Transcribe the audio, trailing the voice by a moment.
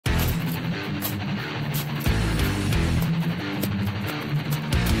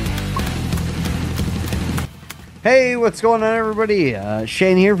Hey, what's going on, everybody?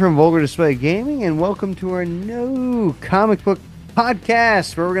 Shane here from Vulgar Display Gaming, and welcome to our new comic book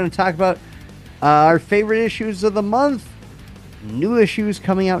podcast where we're going to talk about our favorite issues of the month, new issues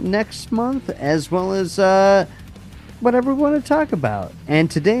coming out next month, as well as whatever we want to talk about.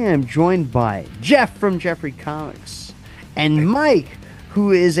 And today I'm joined by Geoff from Geoffrey Comics and Mike, who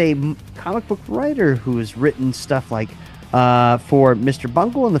is a comic book writer who has written stuff like for Mr.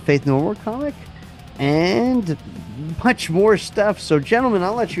 Bungle and the Faith No More comic, and much more stuff. So, gentlemen,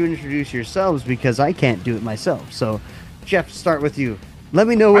 I'll let you introduce yourselves because I can't do it myself. So, Geoff, start with you. Let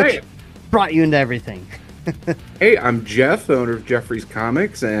me know what brought you into everything. Hey, I'm Geoff, the owner of Geoffreys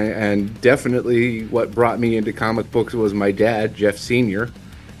Comics, and definitely what brought me into comic books was my dad, Geoff Sr.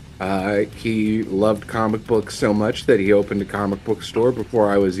 He loved comic books so much that he opened a comic book store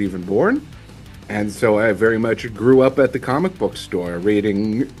before I was even born. And so I very much grew up at the comic book store,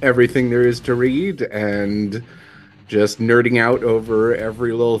 reading everything there is to read and just nerding out over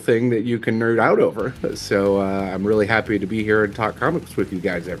every little thing that you can nerd out over. So I'm really happy to be here and talk comics with you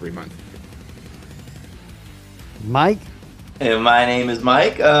guys every month. Mike? Hey, my name is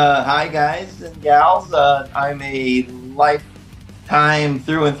Mike. Hi, guys and gals. I'm a lifetime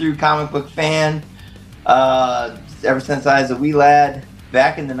through and through comic book fan. Ever since I was a wee lad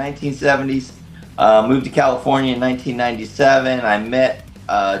back in the 1970s. Moved to California in 1997. I met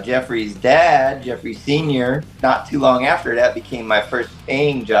Geoffrey's dad, Geoffrey Sr. Not too long after that, became my first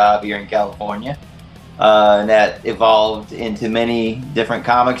paying job here in California. And that evolved into many different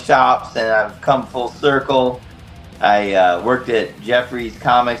comic shops, and I've come full circle. I worked at Geoffrey's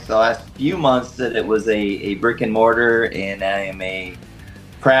Comics the last few months that it was a brick and mortar, and I am a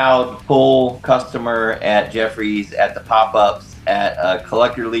proud pull customer at Geoffrey's at the pop-ups at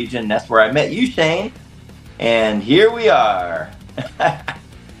Collector Legion. That's where I met you, Shane. And here we are.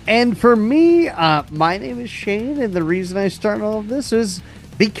 And for me, my name is Shane, and the reason I started all of this is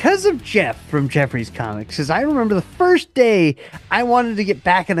because of Geoff from Geoffrey's Comics. Because I remember the first day I wanted to get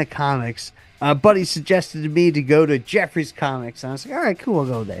back into comics, Buddy suggested to me to go to Geoffrey's Comics, and I was like, all right, cool, I'll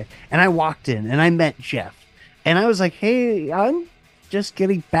go there. And I walked in, and I met Geoff. And I was like, hey, I'm just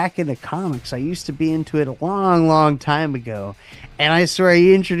getting back into comics. I used to be into it a long, long time ago. And I swear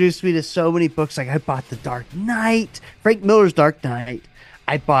he introduced me to so many books. Like I bought The Dark Knight, Frank Miller's Dark Knight.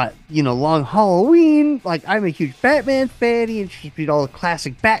 I bought, Long Halloween. Like I'm a huge Batman fan. He introduced me to all the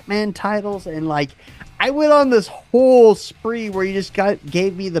classic Batman titles. And like I went on this whole spree where he just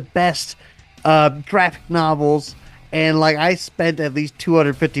gave me the best graphic novels. And like I spent at least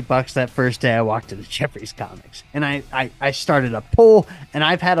 $250 that first day I walked into Geoffrey's Comics, and I started a pull, and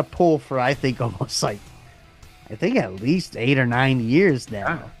I've had a pull for I think almost at least 8 or 9 years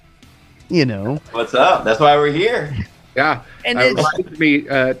now. Wow. What's up? That's why we're here. Yeah, and it reminds me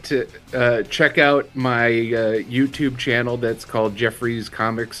to check out my YouTube channel that's called Geoffrey's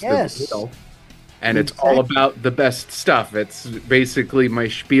Comics. Yes. And it's all about the best stuff. It's basically my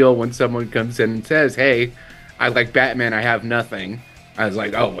spiel when someone comes in and says, "Hey, I like Batman, I have nothing." I was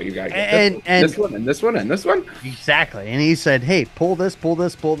like, oh, well, you gotta get this one, and this one, and this one. Exactly. And he said, hey, pull this, pull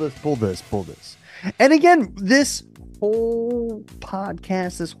this, pull this, pull this, pull this. And again, this whole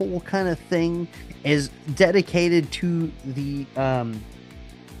podcast, this whole kind of thing is dedicated to the,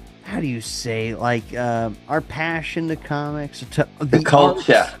 how do you say, our passion to comics, to the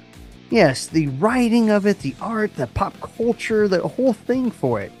culture. Yes, the writing of it, the art, the pop culture, the whole thing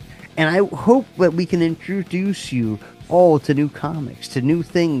for it. And I hope that we can introduce you all to new comics, to new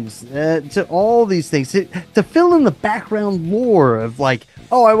things, to all these things, to fill in the background lore of like,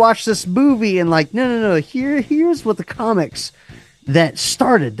 oh, I watched this movie and like, no, here's what the comics that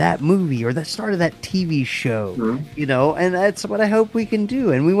started that movie or that started that TV show, and that's what I hope we can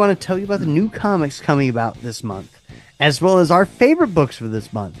do. And we want to tell you about the new comics coming about this month, as well as our favorite books for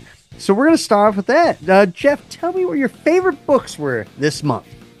this month. So we're going to start off with that. Geoff, tell me what your favorite books were this month.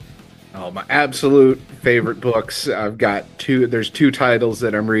 Oh, my absolute favorite books. I've got two. There's two titles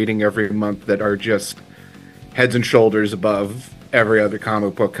that I'm reading every month that are just heads and shoulders above every other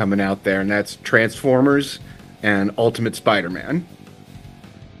comic book coming out there, and that's Transformers and Ultimate Spider-Man.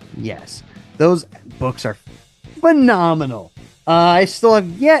 Yes, those books are phenomenal. I still have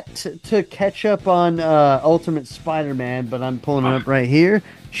yet to catch up on Ultimate Spider-Man, but I'm pulling it up right here.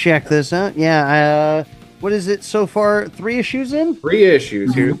 Check this out. Yeah, what is it so far? 3 issues in? 3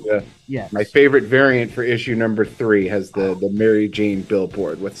 issues. Here's my favorite variant for issue number 3 has the Mary Jane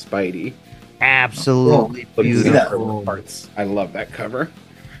billboard with Spidey. Absolutely beautiful. Parts. I love that cover.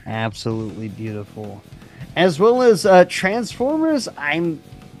 Absolutely beautiful. As well as Transformers, I'm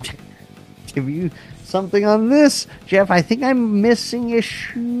give you something on this, Geoff. I think I'm missing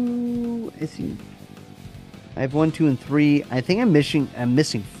issue. I have 1, 2, and 3. I think I'm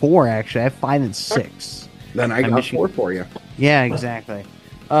missing 4 actually. I have 5 and 6. Then I got 4 for you. Yeah, exactly.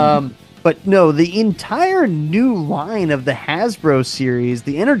 But no, the entire new line of the Hasbro series,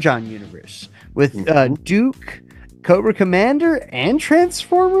 the ENERGON universe, with Duke, Cobra Commander, and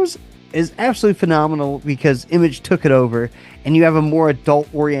Transformers is absolutely phenomenal because Image took it over, and you have a more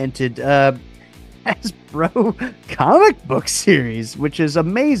adult-oriented Hasbro comic book series, which is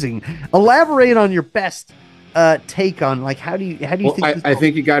amazing. Elaborate on your best take on, like, how do you think? I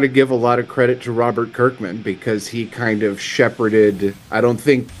think you got to give a lot of credit to Robert Kirkman because he kind of shepherded. I don't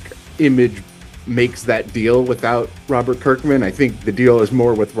think Image makes that deal without Robert Kirkman. I think the deal is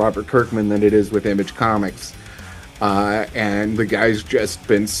more with Robert Kirkman than it is with Image Comics. And the guy's just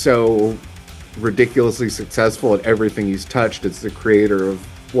been so ridiculously successful at everything he's touched. It's the creator of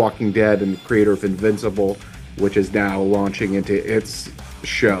Walking Dead and the creator of Invincible, which is now launching into its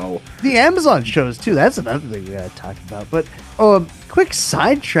show. The Amazon shows too. That's another thing we gotta talk about. But quick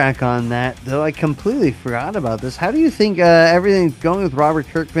sidetrack on that, though. I completely forgot about this. How do you think everything's going with Robert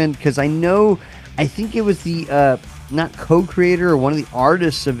Kirkman? Because I think it was the not co-creator or one of the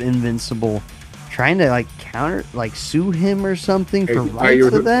artists of Invincible trying to sue him or something for rights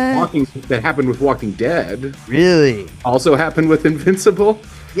to that. That happened with Walking Dead. Really? Also happened with Invincible.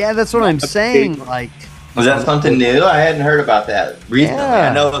 Yeah, that's what I'm saying. Was that something new? I hadn't heard about that recently. Yeah.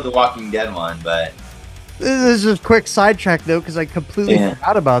 I know the Walking Dead one, but this is a quick sidetrack though, because I completely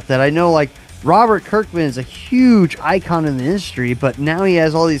forgot about that. I know Robert Kirkman is a huge icon in the industry, but now he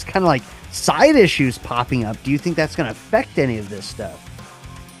has all these kind of side issues popping up. Do you think that's going to affect any of this stuff?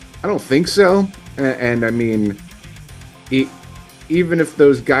 I don't think so. And I mean, even if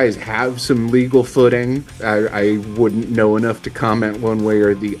those guys have some legal footing, I wouldn't know enough to comment one way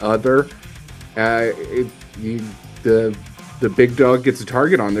or the other. The big dog gets a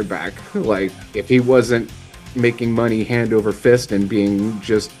target on their back. If he wasn't making money hand over fist and being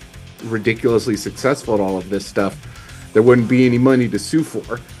just ridiculously successful at all of this stuff, there wouldn't be any money to sue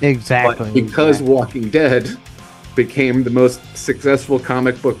for. Exactly. But because Walking Dead became the most successful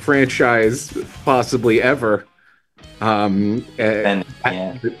comic book franchise possibly ever, there's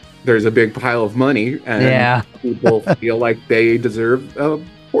a big pile of money, and people feel like they deserve a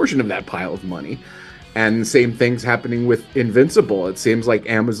portion of that pile of money. And the same thing's happening with Invincible. It seems like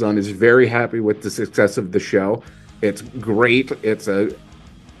Amazon is very happy with the success of the show. It's great. It's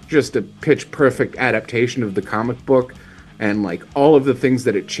just a pitch perfect adaptation of the comic book, and all of the things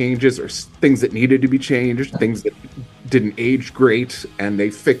that it changes are things that needed to be changed, things that didn't age great, and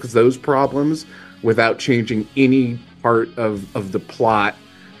they fix those problems without changing any part of the plot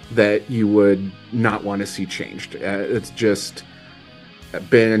that you would not want to see changed. It's just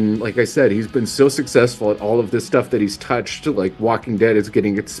been, like I said, he's been so successful at all of this stuff that he's touched. Walking Dead is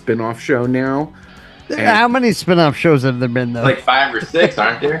getting its spin-off show now. How many spin-off shows have there been, though? 5 or 6,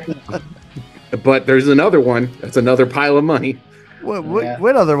 aren't there? But there's another one. That's another pile of money.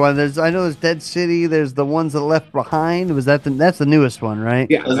 What other one? I know there's Dead City. There's the ones that Left Behind. That's the newest one, right?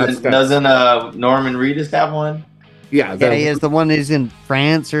 Yeah. Doesn't Norman Reedus have one? Yeah. He has the one he's in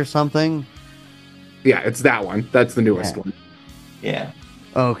France or something. Yeah, it's that one. That's the newest one. Yeah.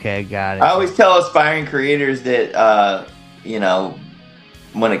 Okay, got it. I always tell aspiring creators that,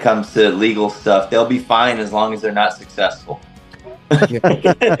 when it comes to legal stuff, they'll be fine as long as they're not successful. As soon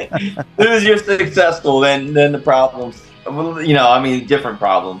as you're successful, then the problems, different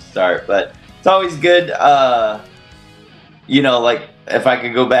problems start. But it's always good, if I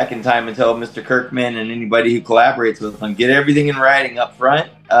could go back in time and tell Mr. Kirkman and anybody who collaborates with him, get everything in writing up front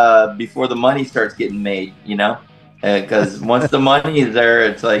before the money starts getting made, because once the money is there,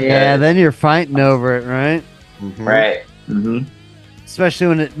 it's then you're fighting over it, right? Mm-hmm. Right. Mm-hmm. Especially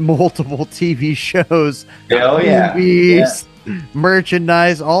when multiple TV shows, movies,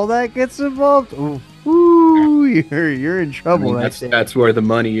 merchandise, all that gets involved. Ooh, you're in trouble. That's where the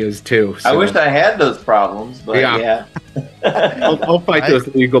money is too. So. I wish I had those problems, but yeah. I'll fight those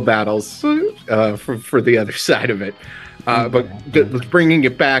legal battles for the other side of it. But bringing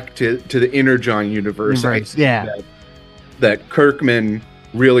it back to the ENERGON universe, that Kirkman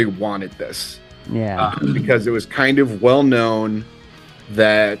really wanted this. Yeah. Because it was kind of well known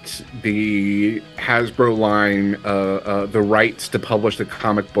that the Hasbro line, the rights to publish the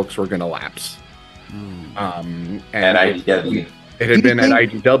comic books were going to lapse. And at IDW. It had been at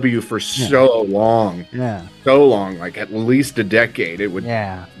IDW for so long. Yeah. So long, at least a decade. It would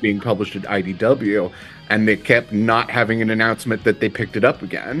being published at IDW. And they kept not having an announcement that they picked it up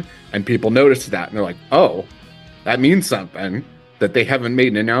again. And people noticed that. And they're like, oh, that means something. That they haven't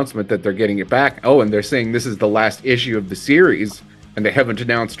made an announcement that they're getting it back. Oh, and they're saying this is the last issue of the series. And they haven't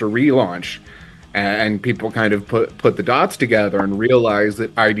announced a relaunch. and people kind of put the dots together and realized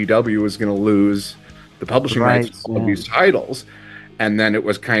that IDW was going to lose the publishing rights to all of these titles, and then it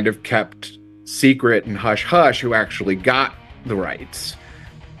was kind of kept secret and hush hush who actually got the rights.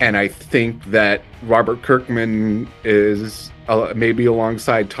 And I think that Robert Kirkman is maybe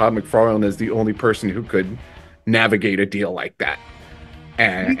alongside Todd McFarlane is the only person who could navigate a deal like that.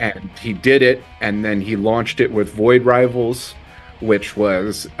 And he did it, and then he launched it with Void Rivals, which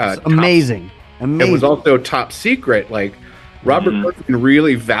was amazing. Amazing. It was also top secret. Like, Robert Kirkman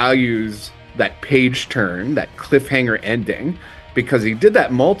really values that page turn, that cliffhanger ending, because he did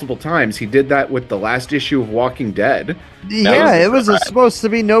that multiple times. He did that with the last issue of Walking Dead. It was supposed to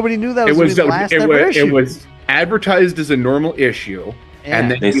be. Nobody knew that was the last issue. It was advertised as a normal issue,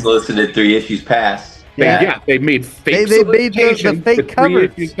 and then they solicited 3 issues past. They made fake. They made the fake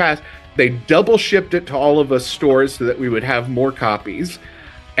covers. They double shipped it to all of us stores so that we would have more copies,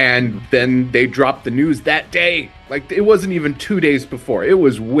 and then they dropped the news that day. Like, it wasn't even 2 days before. It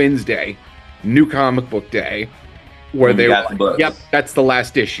was Wednesday, New Comic Book Day, where they were like, "Yep, that's the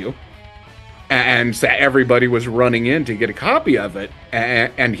last issue," and so everybody was running in to get a copy of it.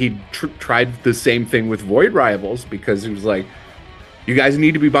 And he tried the same thing with Void Rivals, because he was like, "You guys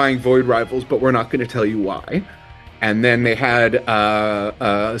need to be buying Void Rivals, but we're not going to tell you why." And then they had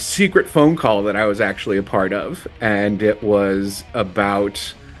a secret phone call that I was actually a part of, and it was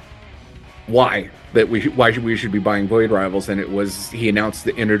about why we should be buying Void Rivals. And he announced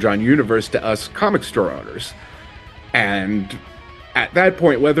the Energon universe to us comic store owners. And at that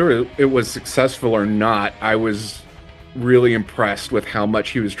point, whether it was successful or not, I was really impressed with how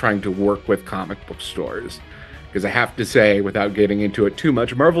much he was trying to work with comic book stores. Because I have to say, without getting into it too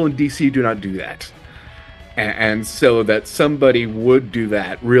much, Marvel and DC do not do that. And so that somebody would do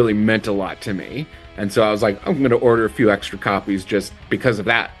that really meant a lot to me. And so I was like, I'm going to order a few extra copies just because of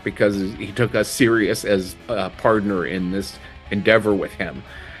that, because he took us serious as a partner in this endeavor with him.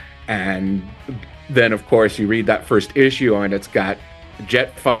 And then, of course, you read that first issue, and it's got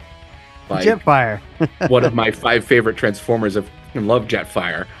Jetfire. One of my 5 favorite Transformers. I love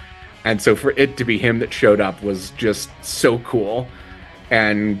Jetfire. And so for it to be him that showed up was just so cool.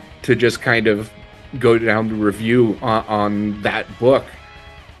 And to just kind of go down the review on that book,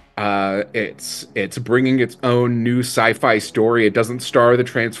 it's bringing its own new sci-fi story. It doesn't star the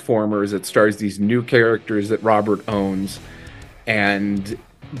Transformers. It stars these new characters that Robert owns.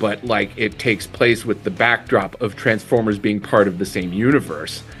 But like, it takes place with the backdrop of Transformers being part of the same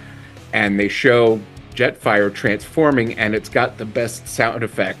universe. And they show Jetfire transforming, and it's got the best sound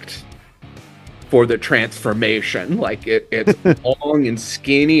effect for the transformation. Like, it's long and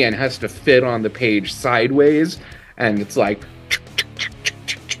skinny and has to fit on the page sideways. And it's like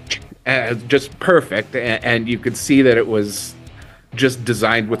just perfect. And you could see that it was just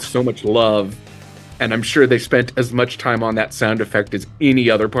designed with so much love. And I'm sure they spent as much time on that sound effect as any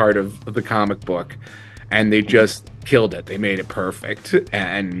other part of the comic book. And they just killed it. They made it perfect.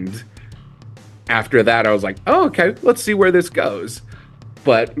 And after that, I was like, oh, okay, let's see where this goes.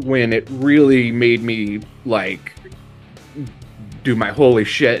 But when it really made me, like, do my holy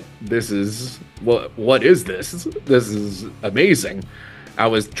shit, what is this? This is amazing. I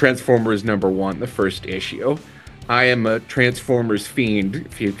was Transformers #1, the first issue. I am a Transformers fiend,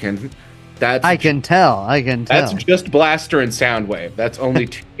 if you can... I can tell. That's just Blaster and Soundwave. That's only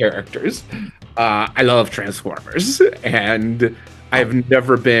 2 characters. I love Transformers, and I've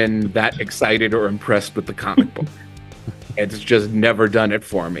never been that excited or impressed with the comic book. It's just never done it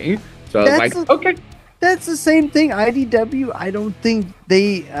for me. So I was like, okay. That's the same thing. IDW, I don't think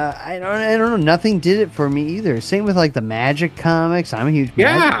they, I don't know, nothing did it for me either. Same with like the Magic comics. I'm a huge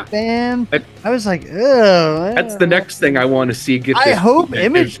Magic fan. I was like, ugh. That's the next thing I want to see. I hope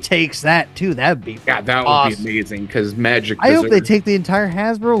Image takes that too. That'd be that awesome. Would be amazing, because Magic I hope they take the entire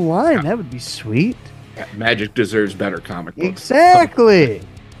Hasbro line. Yeah. That would be sweet. Yeah, Magic deserves better comic books. Exactly.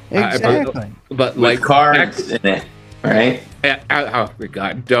 But like with cards in it. Right? Oh my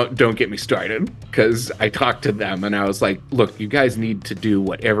God! Don't get me started, because I talked to them and I was like, "Look, you guys need to do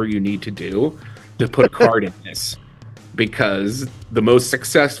whatever you need to do to put a card in this, because the most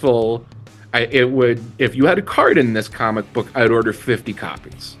successful, if you had a card in this comic book, I'd order 50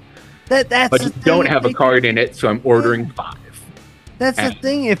 copies. But you don't have a card in it, so I'm ordering 5. That's the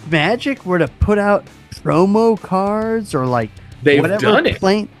thing. If Magic were to put out promo cards or like they've done it,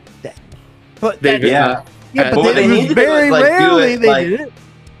 but Yeah, but they need to very rarely they did it.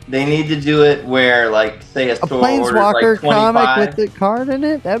 They need to do it where, like, say a store Planeswalker orders, like, comic with the card in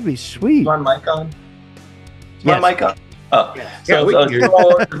it. That'd be sweet. Is my mic on? Is my mic on? Oh, yeah, so a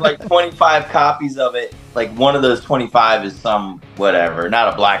store orders like 25 copies of it, like one of those 25 is some whatever,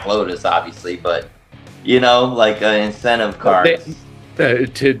 not a Black Lotus, obviously, but like incentive cards.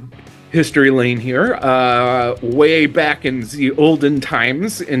 To history lane here, way back in the olden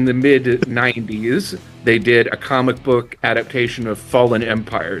times, in the mid 90s, they did a comic book adaptation of Fallen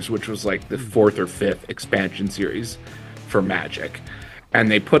Empires, which was like the 4th or 5th expansion series for Magic, and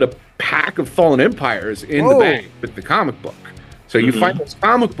they put a pack of Fallen Empires in the bag with the comic book. So you find this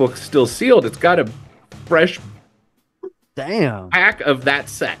comic book still sealed. It's got a fresh pack of that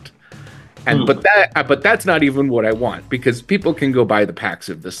set. And but that's not even what I want, because people can go buy the packs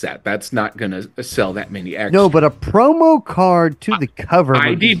of the set. That's not going to sell that many extras. No, but a promo card to the cover.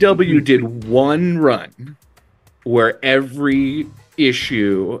 IDW did one run where every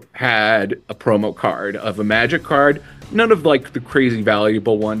issue had a promo card of a Magic card. None of like the crazy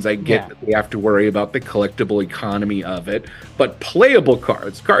valuable ones. I get that we have to worry about the collectible economy of it, but playable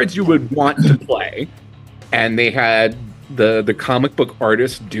cards you would want to play. And they had the comic book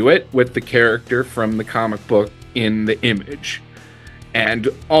artist do it with the character from the comic book in the image. And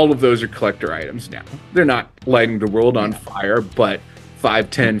all of those are collector items now. They're not lighting the world on fire, but $5,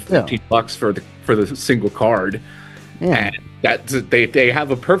 $10, $15 for the single card. And they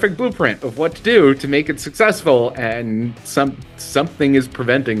have a perfect blueprint of what to do to make it successful, and something is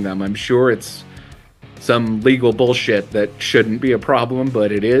preventing them. I'm sure it's some legal bullshit that shouldn't be a problem,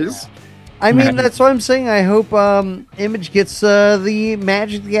 but it is. I mean, that's what I'm saying. I hope Image gets the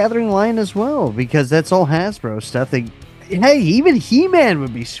Magic the Gathering line as well, because that's all Hasbro stuff. Hey, even He-Man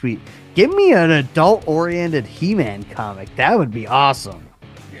would be sweet. Give me an adult-oriented He-Man comic. That would be awesome.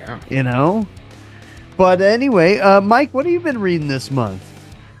 Yeah. But anyway, Mike, what have you been reading this month?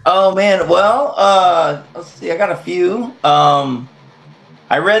 Oh, man. Well, let's see. I got a few.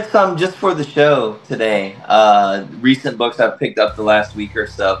 I read some just for the show today. Recent books I've picked up the last week or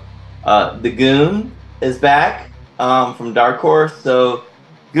so. The Goon is back from Dark Horse. So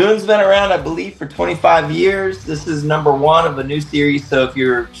Goon's been around, I believe, for 25 years. This is number 1 of a new series. So if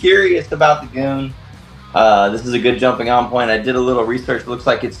you're curious about the Goon, this is a good jumping on point. I did a little research. Looks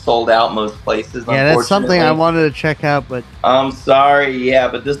like it's sold out most places. Yeah, that's something I wanted to check out, but I'm sorry. Yeah,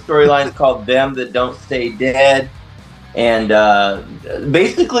 but this storyline is called Them That Don't Stay Dead. And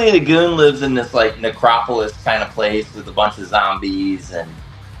basically the Goon lives in this like necropolis kind of place with a bunch of zombies, and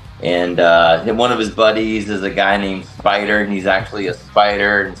one of his buddies is a guy named Spider, and he's actually a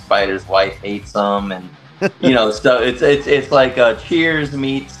spider, and Spider's wife hates him, and so it's like Cheers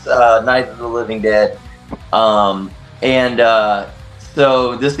meets Night of the Living Dead.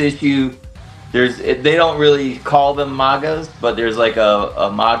 So this issue, they don't really call them magas, but there's like a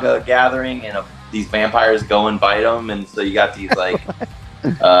maga gathering, and these vampires go and bite them, and so you got these like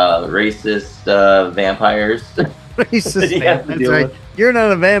racist vampires. Racist. That's right. You're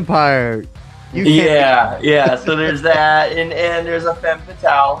not a vampire. You can't. Yeah. So there's that, and there's a femme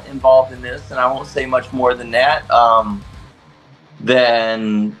fatale involved in this, and I won't say much more than that.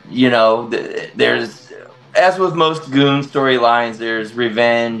 Then there's, as with most Goon storylines, there's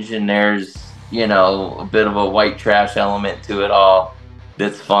revenge, and there's a bit of a white trash element to it all.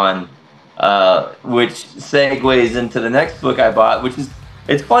 That's fun, which segues into the next book I bought, which is.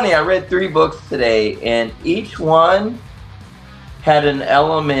 It's funny, I read 3 books today, and each one had an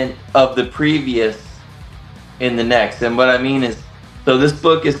element of the previous in the next. And what I mean is, so this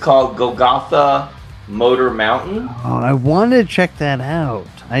book is called Golgatha Motor Mountain. Oh, I wanted to check that out.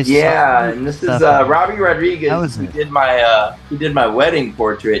 And this is Robbie Rodriguez. He did my wedding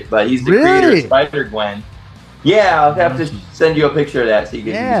portrait, but he's the creator of Spider-Gwen. Yeah, I'll have to send you a picture of that so you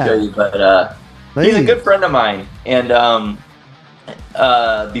can show you. But he's a good friend of mine, and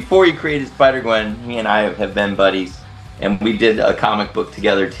before he created Spider-Gwen, he and I have been buddies, and we did a comic book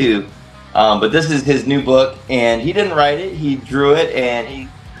together too. But this is his new book, and he didn't write it; he drew it. And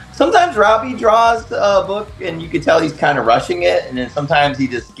sometimes Robbie draws a book, and you can tell he's kind of rushing it, and then sometimes he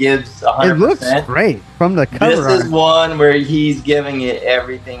just gives 100%. It looks great from the cover. This is one where he's giving it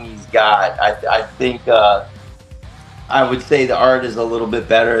everything he's got. I think I would say the art is a little bit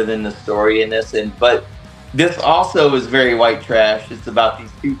better than the story in this, but. This also is very white trash. It's about these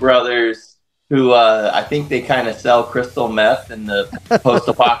 2 brothers who I think they kind of sell crystal meth in the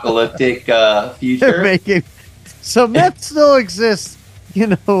post-apocalyptic future. So meth still exists,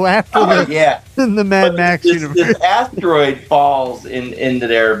 after the Mad Max universe. This asteroid falls into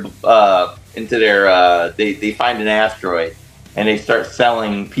their they find an asteroid, and they start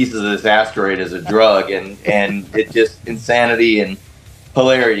selling pieces of this asteroid as a drug, and it just insanity and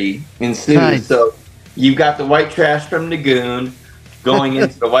hilarity ensues. Nice. So. You've got the white trash from the Goon going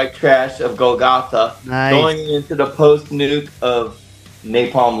into the white trash of Golgatha, going into the post-nuke of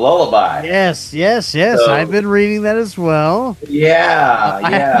Napalm Lullaby. Yes. So- I've been reading that as well. Yeah, I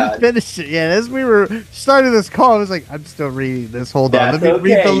haven't finished it yet. As we were starting this call, I was like, I'm still reading this. Hold on. That's Let me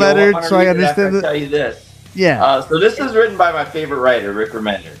read okay. the You'll letter wanna so I read it after understand I it. tell you this. Yeah. So this is written by my favorite writer, Rick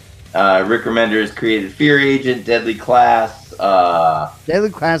Remender. Rick Remender has created Fear Agent, Deadly Class. Daily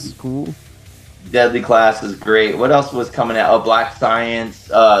Class is cool. Deadly Class is great. What else was coming out? Oh, Black Science.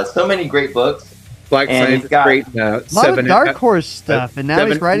 So many great books. Black And Science he's got- great. A lot of Dark Horse stuff, and now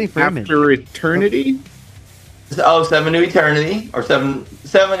he's writing for Image. After Eternity. Oh, Seven to Eternity, or Seven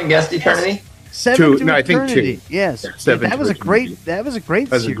Against Eternity. Seven to No, I think Eternity. two. Yes. Yeah, Seven that to was a great. Eternity. That was a great.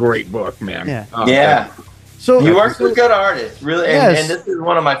 That's a series. great book, man. Yeah. Oh, Yeah. So He works with good artists, really, Yes. and this is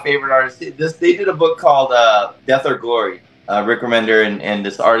one of my favorite artists. They did a book called Death or Glory. Rick Remender and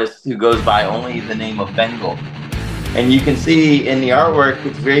this artist who goes by only the name of Bengal. And you can see in the artwork,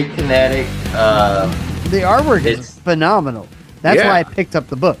 it's very kinetic. the artwork is It's- phenomenal. That's Yeah. why I picked up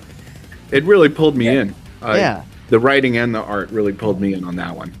the book. It really pulled me in. Yeah. The writing and the art really pulled me in on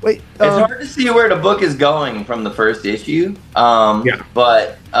that one. Wait. It's hard to see where the book is going from the first issue.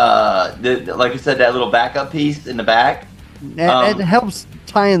 But like I said, that little backup piece in the back. It helps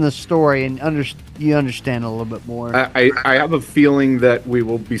tie in the story and you understand a little bit more. I have a feeling that we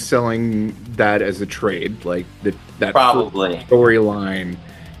will be selling that as a trade. Like that Probably. storyline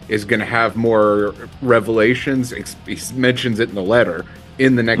is going to have more revelations. He mentions it in the letter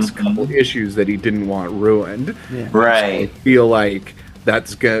in the next couple issues that he didn't want ruined. Yeah. Right. I feel like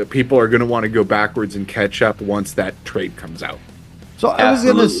people are going to want to go backwards and catch up once that trade comes out. So I was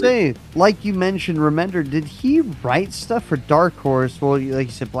going to Absolutely. say, like you mentioned, Remender, did he write stuff for Dark Horse? Well, like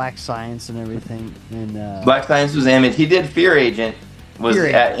you said, Black Science and everything. And Black Science was Image. He did Fear Agent, was Fear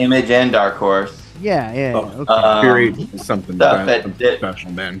at Image and Dark Horse. yeah. Okay. Fear Agent is something stuff that did-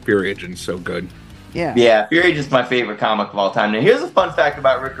 special, man. Fear Agent's so good. Yeah. Yeah, Fear Agent's my favorite comic of all time. Now, here's a fun fact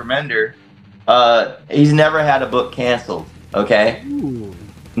about Rick Remender. He's never had a book canceled, okay? Ooh.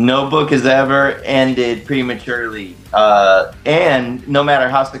 No book has ever ended prematurely. And no matter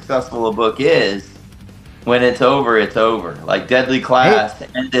how successful a book is, when it's over, it's over. Like Deadly Class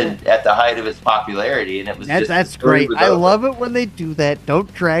ended at the height of its popularity, and it was That's great. I love it when they do that.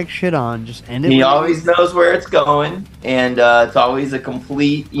 Don't drag shit on. Just end it. He when always knows where it's going, and it's always a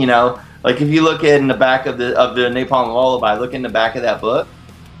complete, like if you look in the back of the Napalm Lullaby, look in the back of that book,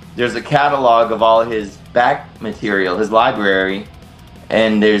 there's a catalog of all his back material, his library,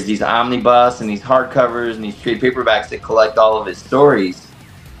 and there's these omnibus and these hardcovers and these trade paperbacks that collect all of his stories.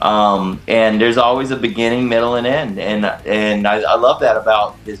 And there's always a beginning, middle, and end, and I love that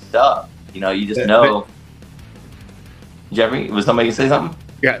about his stuff. You just know. Jeffrey, was somebody gonna say something?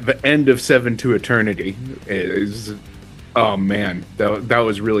 Yeah, the end of Seven to Eternity is, oh man, that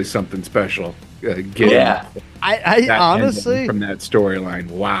was really something special. Yeah. I that honestly, ending from that storyline,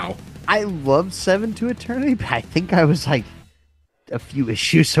 wow. I loved Seven to Eternity, but I think I was like a few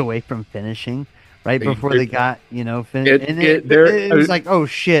issues away from finishing. Right before they got, finished. And it was like, oh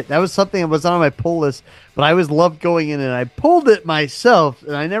shit, that was something that was on my pull list, but I always loved going in and I pulled it myself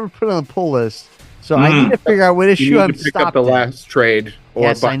and I never put it on the pull list. So I need to figure out what You issue need I'm to pick stopped up the at. last trade or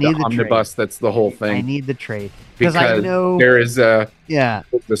Yes, I buy need the the omnibus. That's the whole thing. I need the trade because I know there is the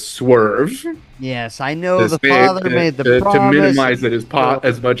swerve. Yes, I know the This father big- made the to promise. minimize it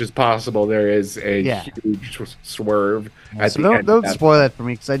as much as possible. There is a Yeah. huge swerve. Yeah, at so the end don't of that. spoil that for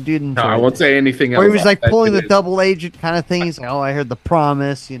me because I didn't. No, I won't say anything else. Or he was like That pulling it the is. double agent kind of thing. He's like, oh, I heard the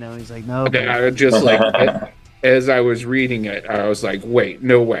promise. He's like, no. I just like as I was reading it, I was like, wait,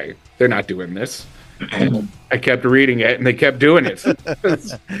 no way, they're not doing this. And I kept reading it, and they kept doing it.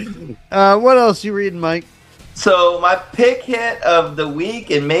 What else you reading, Mike? So my pick hit of the week,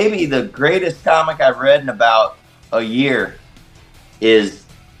 and maybe the greatest comic I've read in about a year, is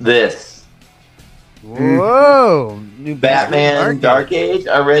this Whoa, new Batman Dark Age.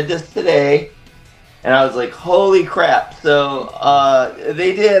 I read this today, and I was like, holy crap. So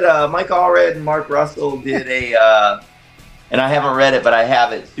they did, Mike Allred and Mark Russell did a, and I haven't read it, but I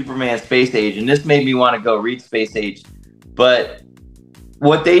have it, Superman Space Age, and this made me want to go read Space Age. But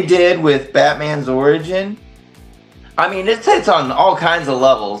what they did with Batman's origin, I mean, it hits on all kinds of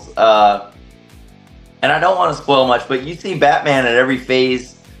levels, and I don't want to spoil much, but you see Batman at every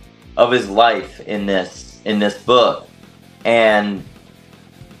phase of his life in this book, and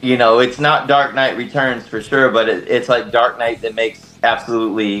it's not Dark Knight Returns for sure, but it's like Dark Knight that makes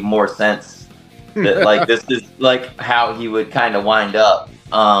absolutely more sense. That, like, this is like how he would kind of wind up.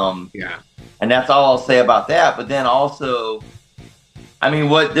 Yeah, and that's all I'll say about that. But then also, I mean,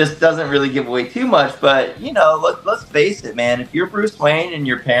 what this doesn't really give away too much, but let's face it, man. If you're Bruce Wayne and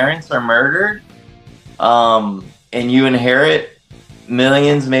your parents are murdered, and you inherit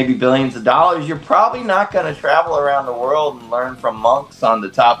millions, maybe billions of dollars, you're probably not going to travel around the world and learn from monks on the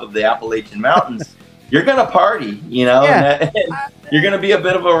top of the Appalachian Mountains. You're going to party, you know, and you're going to be a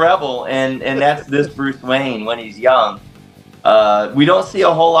bit of a rebel. And that's this Bruce Wayne when he's young. We don't see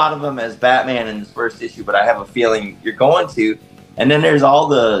a whole lot of him as Batman in this first issue, but I have a feeling you're going to. And then there's all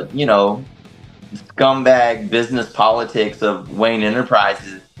the, you know, scumbag business politics of Wayne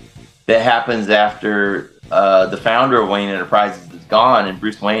Enterprises that happens after the founder of Wayne Enterprises is gone and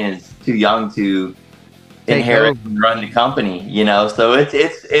Bruce Wayne is too young to inherit and run the company, you know. So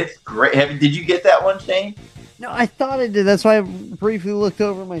it's great. Did you get that one, Shane? No, I thought I did. That's why I briefly looked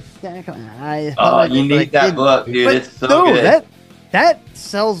over my stack. You need that book, dude. But it's so good. That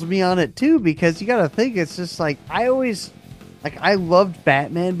sells me on it too, because you got to think it's just like I loved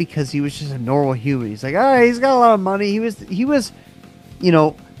Batman because he was just a normal human. He's like, all right, he's got a lot of money. He was, you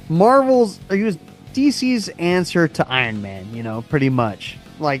know, he was DC's answer to Iron Man, you know, pretty much.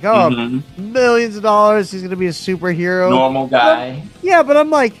 Like, millions of dollars, he's gonna be a superhero, normal guy. But I'm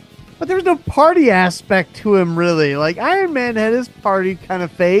like, but there's no party aspect to him really. Like Iron Man had his party kind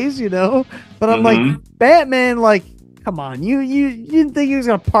of phase, you know, but I'm like, Batman, like, come on, you didn't think he was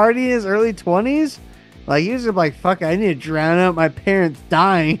gonna party in his early 20s? Like he was like, fuck, I need to drown out my parents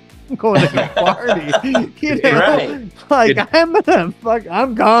dying. I'm going to a party, you know. Right. Like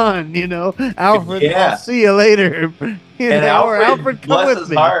I'm gone, you know. Alfred, I'll see you later. You know, Alfred, come with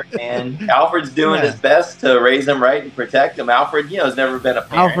me. Heart, man. Alfred's doing his best to raise him right and protect him. Alfred, you know, has never been a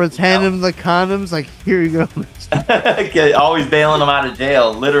parent. Alfred's handing him the condoms, like, here you go. Always bailing him out of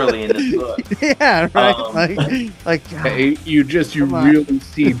jail, literally in this book. Yeah, right. You really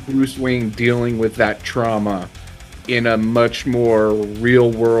see Bruce Wayne dealing with that trauma in a much more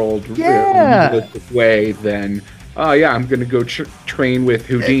real world realistic way than I'm gonna go train with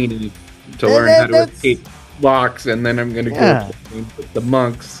Houdini to learn how to escape locks, and then I'm gonna go train with the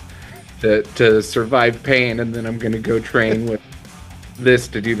monks to survive pain, and then I'm gonna go train with this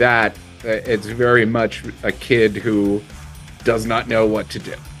to do that. It's very much a kid who does not know what to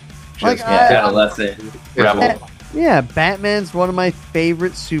do. Batman's one of my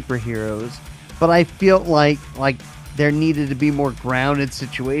favorite superheroes, but I feel like there needed to be more grounded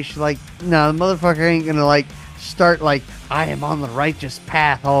situation. Like, no, the motherfucker ain't gonna like start like I am on the righteous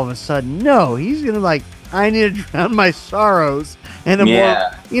path all of a sudden. No, he's gonna like I need to drown my sorrows in a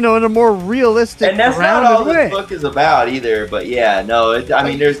more, you know, in a more realistic. And that's not all this book is about either. But I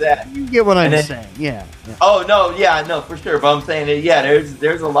mean, there's that. You get what I'm saying? Yeah. Oh no, for sure. But I'm saying that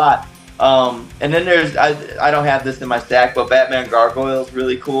there's a lot. And then there's I don't have this in my stack, but Batman Gargoyle is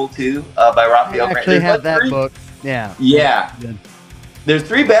really cool too, by Raphael. I actually have that book. Yeah. There's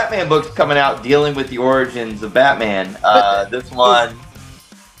 3 Batman books coming out dealing with the origins of Batman. This one,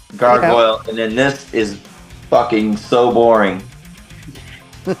 Gargoyle, and then this is fucking so boring.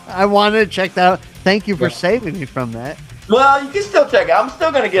 I wanted to check that out. Thank you for saving me from that. Well, you can still check it. I'm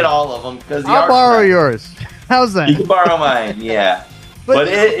still gonna get all of them because I'll borrow yours. How's that? You can borrow mine. Yeah. But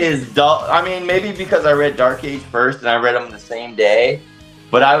it is dull. I mean, maybe because I read Dark Age first and I read them the same day.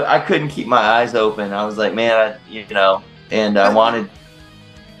 But I couldn't keep my eyes open. I was like, man, I wanted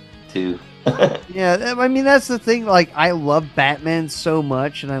to. Yeah, I mean, that's the thing. Like, I love Batman so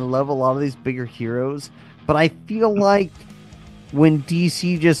much, and I love a lot of these bigger heroes. But I feel like when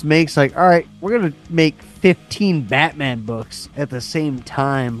DC just makes, like, all right, we're going to make 15 Batman books at the same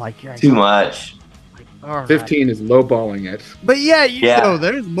time. Like, too much. Like, 15 is lowballing it. But you know,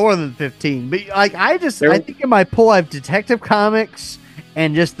 there's more than 15. But, like, I think in my pull, I have Detective Comics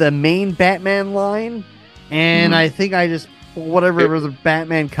and just the main Batman line, and I think I just whatever the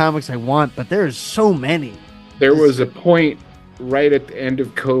Batman comics I want, but there's so many. There was a point right at the end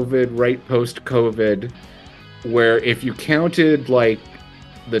of COVID, right post-COVID, where if you counted like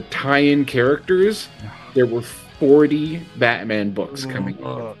the tie-in characters, there were 40 Batman books coming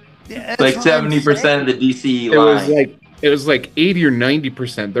out. Yeah, like 70% of the DC line. It was like 80 or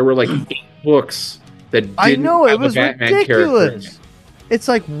 90%. There were like 8 books that didn't have a Batman ridiculous. Character. It's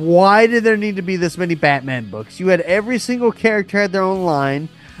like, why did there need to be this many Batman books? You had every single character had their own line.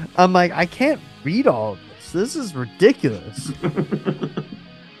 I'm like, I can't read all of this. This is ridiculous.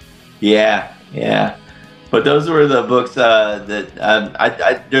 Yeah. But those were the books that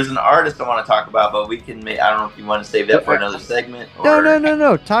there's an artist I want to talk about, but we can I don't know if you want to save that for another segment. Or...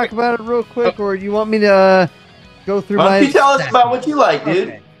 No. Talk about it real quick, or you want me to go through Why don't you tell us about what you like,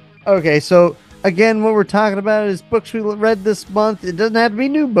 dude? Okay, so again, what we're talking about is books we read this month. It doesn't have to be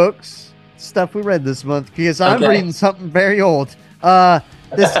new books. Stuff we read this month, because I'm reading something very old.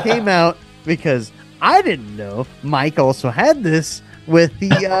 This came out because I didn't know Mike also had this with the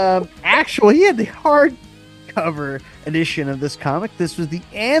he had the hard hardcover edition of this comic. This was the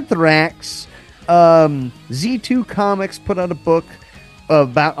Anthrax. Z2 Comics put out a book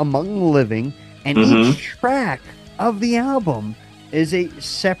about Among the Living, and each track of the album is a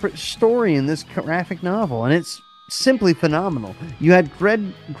separate story in this graphic novel, and it's simply phenomenal. You had Greg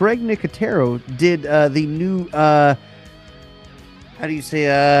Nicotero did the new how do you say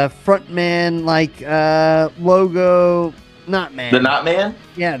frontman logo, not man, the Not Man.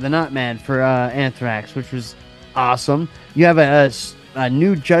 Yeah, the Not Man for Anthrax, which was awesome. You have a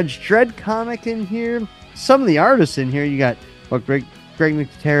new Judge Dredd comic in here. Some of the artists in here, you got Greg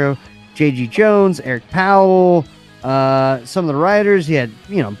Nicotero, J.G. Jones, Eric Powell. Some of the writers, you had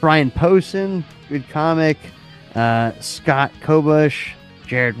Brian Posehn, good comic. Scott Kobush,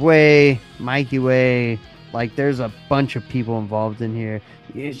 Jared Way, Mikey Way. Like, there's a bunch of people involved in here.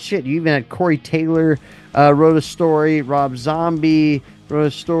 Shit, you even had Corey Taylor wrote a story, Rob Zombie wrote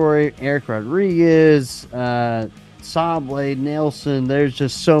a story, Eric Rodriguez, Sawblade, Nelson. There's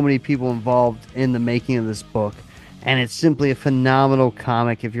just so many people involved in the making of this book, and it's simply a phenomenal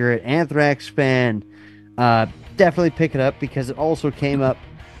comic. If you're an Anthrax fan, definitely pick it up, because it also came up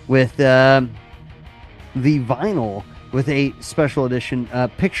with the vinyl with a special edition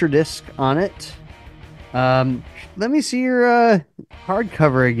picture disc on it. Let me see your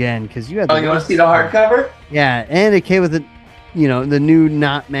hardcover again, because you had. You want to see the hardcover? Yeah, and it came with the new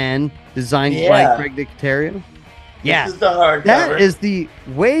Not Man designed by Greg Nicotero. Yeah, this is the hardcover. That is the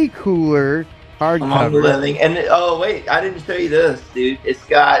way cooler hardcover. Among the Living, and wait, I didn't show you this, dude. It's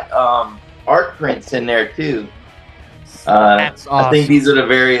got art prints in there too. That's awesome. I think these are the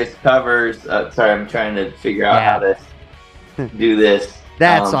various covers. Sorry, I'm trying to figure out how to do this.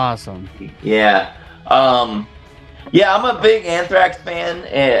 That's awesome. Yeah. Yeah, I'm a big Anthrax fan,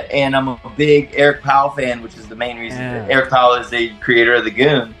 and I'm a big Eric Powell fan, which is the main reason. Yeah. Eric Powell is the creator of the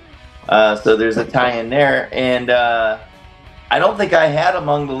Goon, so there's a tie-in there. And I don't think I had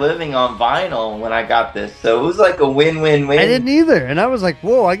Among the Living on vinyl when I got this, so it was like a win-win-win. I didn't either, and I was like,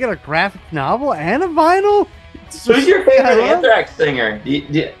 "Whoa, I got a graphic novel and a vinyl." Who's your favorite Anthrax singer?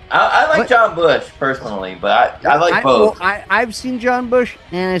 I like John Bush personally, but I like both. Well, I've seen John Bush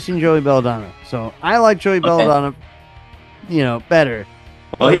and I've seen Joey Belladonna, so I like Joey Belladonna, better.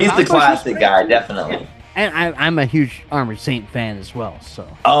 Well, he's the classic guy, definitely. Yeah. And I'm a huge Armored Saint fan as well. So.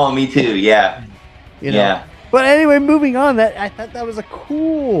 Oh, me too. Yeah. Yeah. But anyway, moving on. I thought that was a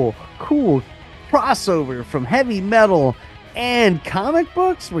cool crossover from heavy metal and comic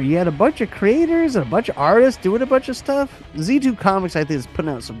books, where you had a bunch of creators and a bunch of artists doing a bunch of stuff. Z2 Comics, I think, is putting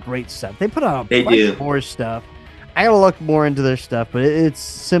out some great stuff. They put out a bunch more stuff. I gotta look more into their stuff, but it's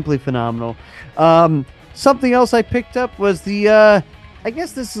simply phenomenal. Something else I picked up was the, I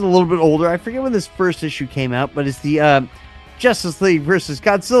guess this is a little bit older. I forget when this first issue came out, but it's the Justice League versus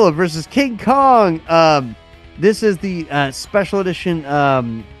Godzilla versus King Kong. This is the special edition.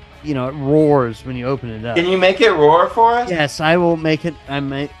 It roars when you open it up. Can you make it roar for us? Yes, I will make it. I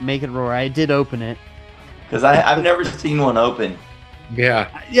make it roar. I did open it because I've never seen one open. Yeah.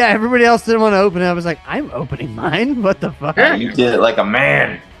 Everybody else didn't want to open it. I was like, I'm opening mine. What the fuck? Yeah, you did it like a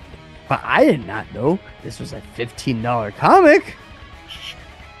man. But I did not know this was a $15 comic.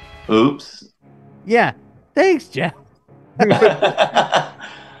 Oops. Yeah. Thanks, Jeff.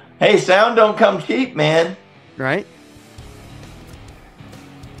 Hey, sound don't come cheap, man. Right?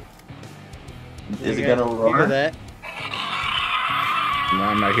 Is it gonna roar? Hear that? No,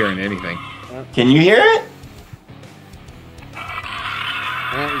 I'm not hearing anything. Can you hear it? No,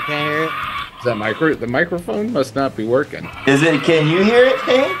 you can't hear it. Is that the microphone must not be working. Can you hear it,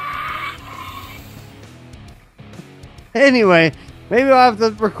 Shane? Anyway, maybe I'll have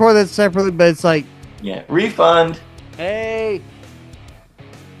to record that separately, but it's like, refund. Hey.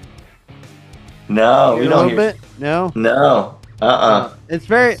 No, we don't hear bit? No. No. It's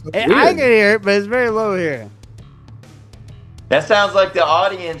very. I can hear it, but it's very low here. That sounds like the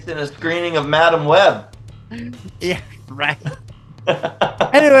audience in a screening of Madam Web. Yeah, right.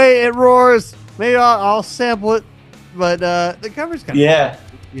 Anyway, it roars. Maybe I'll sample it, but the cover's kind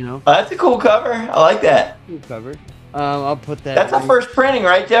of that's a cool cover. I like that. Cool cover. I'll put that. That's a first printing,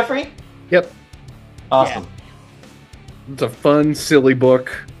 right, Jeffrey? Yep. Awesome. Yeah. It's a fun, silly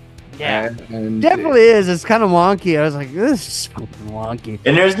book. Yeah, and definitely is. It's kind of wonky. I was like, this is fucking wonky.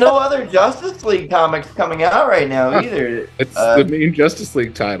 And there's no other Justice League comics coming out right now either. It's the main Justice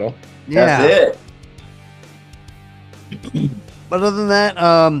League title. Yeah. That's it. But other than that,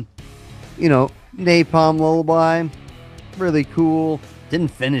 Napalm Lullaby, really cool. Didn't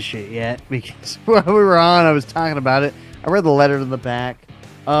finish it yet because while we were on, I was talking about it. I read the letter to the back.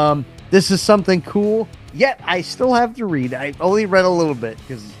 This is something cool. Yet I still have to read. I only read a little bit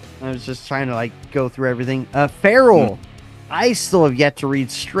because I was just trying to like go through everything. Feral. I still have yet to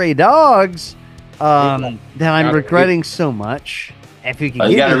read Stray Dogs. That I'm regretting so much. If you can,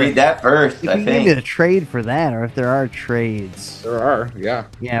 you got to read that first. If you can give me the trade for that, or if there are trades, there are. Yeah.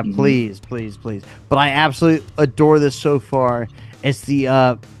 Yeah, please. But I absolutely adore this so far. It's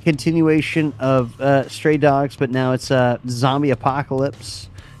the continuation of Stray Dogs, but now it's a zombie apocalypse.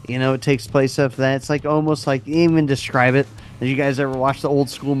 You know, it takes place after that. It's like almost like, you can't even describe it. Did you guys ever watch the old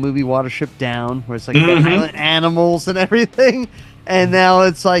school movie Watership Down, where it's like violent animals and everything? And now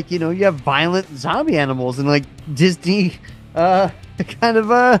it's like, you know, you have violent zombie animals and like Disney kind of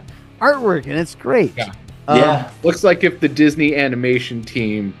artwork, and it's great. Yeah. Looks like if the Disney animation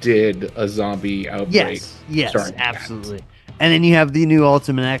team did a zombie outbreak. Yes, absolutely. And then you have the new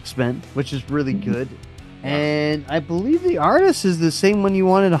Ultimate X-Men, which is really good. And I believe the artist is the same one you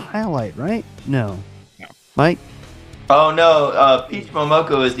wanted to highlight, right? No. Mike? Oh, no. Peach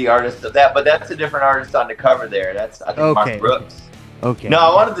Momoko is the artist of that, but that's a different artist on the cover there. That's, I think, Mark Brooks. Okay. No,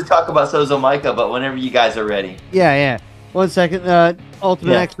 I wanted to talk about Sozo Micah, but whenever you guys are ready. Yeah. 1 second.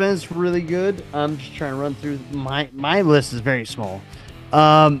 Ultimate X-Men is really good. I'm just trying to run through my list is very small.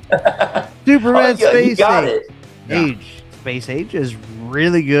 Superman Space Age. Space Age is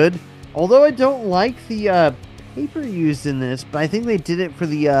really good. Although I don't like the paper used in this, but I think they did it for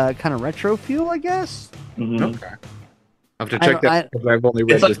the kind of retro feel, I guess. Okay. I have to check that because I've only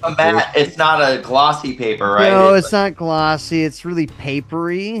read it's like this. It's not a glossy paper, right? No, it's not glossy. It's really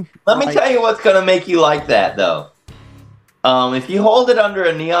papery. Let me tell you what's going to make you like that, though. If you hold it under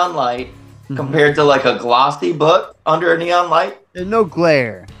a neon light compared to like a glossy book under a neon light, there's no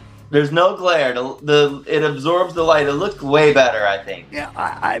glare. There's no glare. It absorbs the light. It looks way better, I think. Yeah,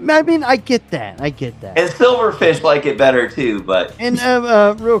 I mean, I get that. And Silverfish like it better too, but. And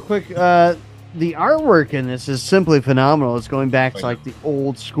real quick, the artwork in this is simply phenomenal. It's going back to like the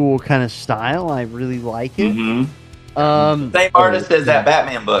old school kind of style. I really like it. Same artist as that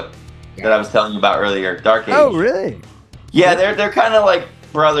Batman book that I was telling you about earlier, Dark Age. Oh, really? Yeah, they're kind of like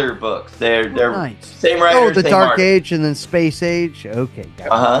brother books. They're nice. Same writer. Oh, the same Dark artist. Age and then Space Age. Okay.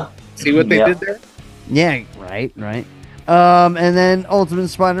 See what they did there? Yeah, right. And then Ultimate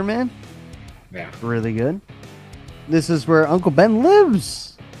Spider-Man. Yeah. Really good. This is where Uncle Ben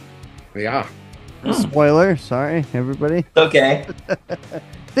lives. Yeah. Spoiler. Sorry, everybody. Okay. I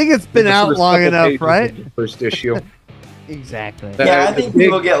think it's been out long enough, right? First issue. Exactly. Yeah, I think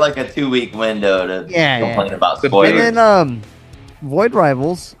people get like a 2-week window to complain about spoilers. And then Void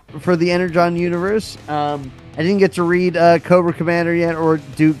Rivals for the Energon universe. I didn't get to read Cobra Commander yet or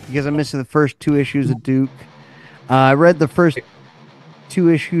Duke because I'm missing the first 2 issues of Duke. I read the first 2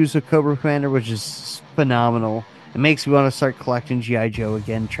 issues of Cobra Commander, which is phenomenal. It makes me want to start collecting G.I. Joe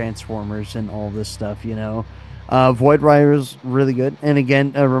again, Transformers, and all this stuff, you know. Void Rivals, really good. And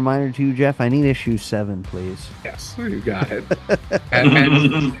again, a reminder to you, Jeff, I need issue 7, please. Yes, you got it.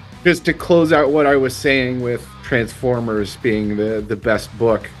 and just to close out what I was saying with Transformers being the best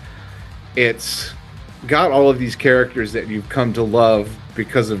book, it's got all of these characters that you've come to love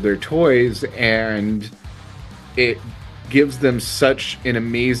because of their toys, and it gives them such an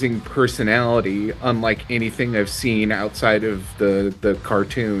amazing personality, unlike anything I've seen outside of the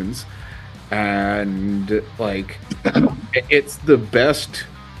cartoons. And like, it's the best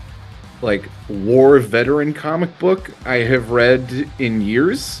like war veteran comic book I have read in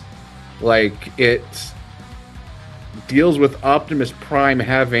years. Like, it deals with Optimus Prime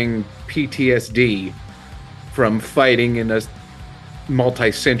having PTSD from fighting in a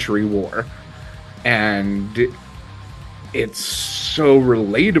multi-century war, and it's so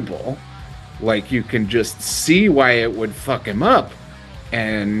relatable. Like, you can just see why it would fuck him up.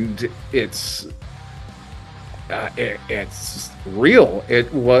 And it's real.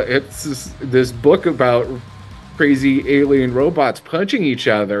 It's this book about crazy alien robots punching each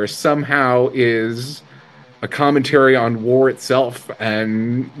other somehow is a commentary on war itself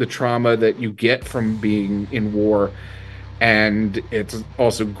and the trauma that you get from being in war. And it's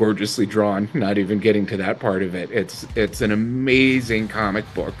also gorgeously drawn, not even getting to that part of it. It's an amazing comic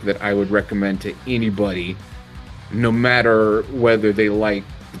book that I would recommend to anybody, no matter whether they like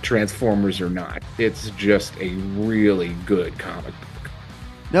the Transformers or not. It's just a really good comic book.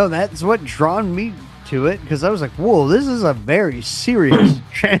 No, that's what drawn me to it, because I was like, whoa, this is a very serious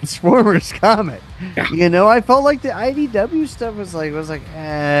Transformers comic. Yeah. You know, I felt like the IDW stuff was like,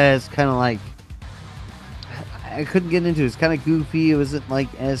 it's kind of like, I couldn't get into it. It's kind of goofy. It wasn't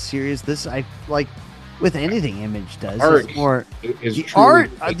like as serious. This, I like, with anything Image does, it's more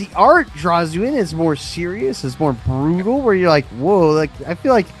the art draws you in. It's more serious. It's more brutal. Where you're like, whoa! Like, I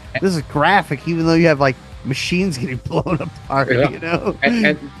feel like this is graphic, even though you have like machines getting blown apart, Yeah.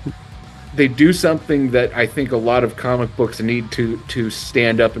 And they do something that I think a lot of comic books need to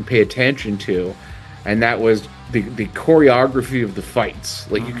stand up and pay attention to, and that was the choreography of the fights.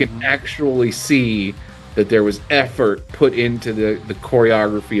 Like, you can actually see that there was effort put into the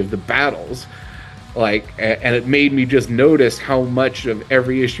choreography of the battles. Like, and it made me just notice how much of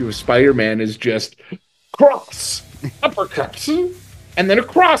every issue of Spider-Man is just cross, uppercut, and then a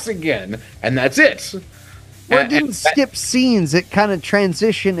cross again, and that's it. Well, it didn't skip scenes. It kind of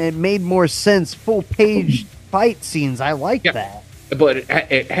transitioned. It made more sense. Full page fight scenes. I like that. But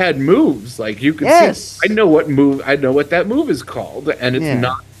it had moves. Like, you could see. I know what that move is called, and it's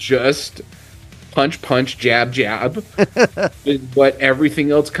not just punch, punch, jab, jab. What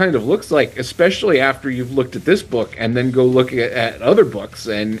everything else kind of looks like, especially after you've looked at this book and then go look at other books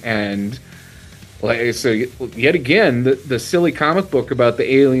and. Like, so yet again, the silly comic book about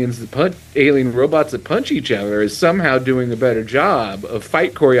the alien robots that punch each other is somehow doing a better job of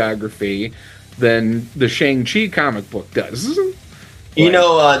fight choreography than the Shang-Chi comic book does. You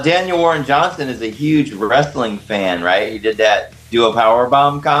know, Daniel Warren Johnson is a huge wrestling fan, right? He did that Duo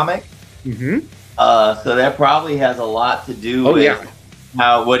Powerbomb comic. Mm-hmm. So that probably has a lot to do with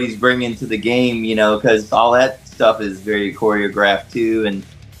what he's bringing to the game, you know, because all that stuff is very choreographed too. And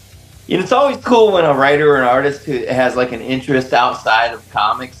you know, it's always cool when a writer or an artist who has like an interest outside of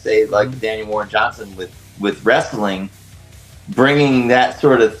comics, say like Daniel Warren Johnson with wrestling, bringing that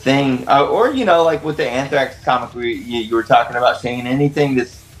sort of thing, or you know, like with the Anthrax comic you were talking about, Shane. Anything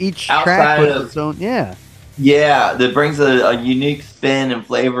that's each outside track with of its own, that brings a unique spin and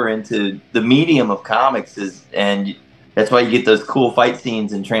flavor into the medium of comics and that's why you get those cool fight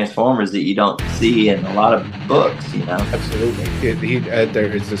scenes in Transformers that you don't see in a lot of books, you know? Absolutely.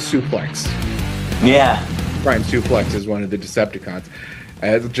 There is a suplex. Yeah. Prime Suplex is one of the Decepticons.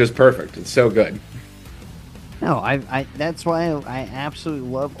 It's just perfect. It's so good. No, I that's why I absolutely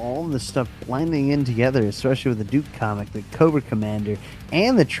love all of this stuff blending in together, especially with the Duke comic, the Cobra Commander,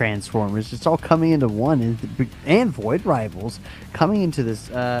 and the Transformers. It's all coming into one, and Void Rivals coming into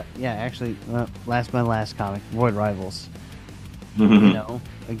this. My last comic, Void Rivals. Mm-hmm. You know,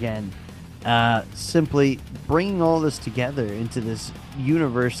 again, simply bringing all this together into this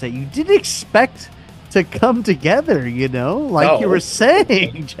universe that you didn't expect to come together. You know, like you were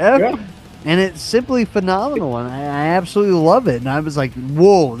saying, Jeff. Yeah. And it's simply phenomenal, and I absolutely love it. And I was like,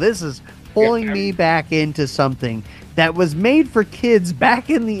 whoa, this is pulling me back into something that was made for kids back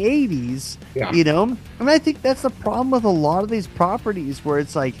in the 80s, you know? And I think that's the problem with a lot of these properties where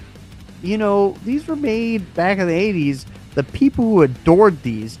it's like, you know, these were made back in the 80s. The people who adored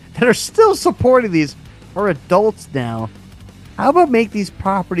these, that are still supporting these, are adults now. How about make these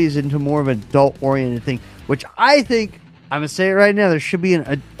properties into more of an adult-oriented thing, which I think... I'm going to say it right now. There should be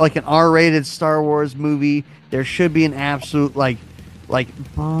an R-rated Star Wars movie. There should be an absolute, like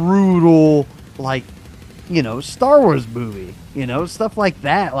brutal, like, you know, Star Wars movie. You know, stuff like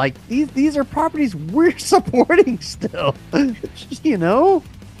that. Like, these are properties we're supporting still. You know?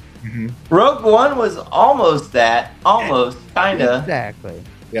 Mm-hmm. Rogue One was almost that. Almost, kind of. Exactly.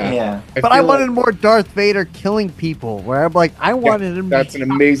 Yeah. But I wanted more Darth Vader killing people, where I'm like, I wanted him that's to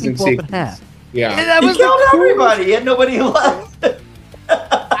an amazing sequence. Yeah, and he killed everybody. He had nobody left.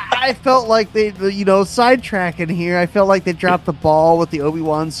 I felt like they, you know, sidetracking here. I felt like they dropped the ball with the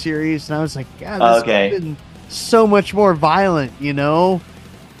Obi-Wan series, and I was like, God, this has been so much more violent, you know?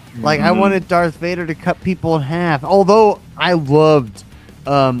 Like, I wanted Darth Vader to cut people in half. Although I loved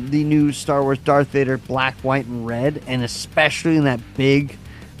the new Star Wars Darth Vader Black, White, and Red, and especially in that big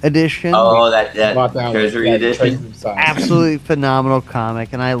edition. Oh, that Treasury edition. Absolutely phenomenal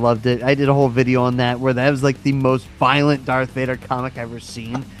comic, and I loved it. I did a whole video on that where that was like the most violent Darth Vader comic I've ever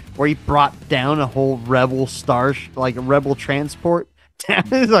seen, where he brought down a whole rebel like a rebel transport.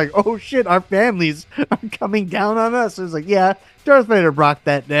 It's like, oh shit, our families are coming down on us. It was like, yeah, Darth Vader brought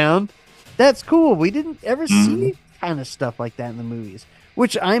that down. That's cool. We didn't ever see kind of stuff like that in the movies,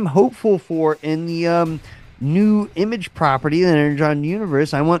 which I'm hopeful for in the new Image property, the ENERGON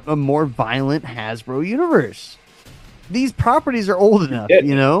universe. I want a more violent Hasbro universe. These properties are old enough,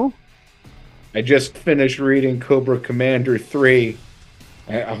 you know? I just finished reading Cobra Commander 3.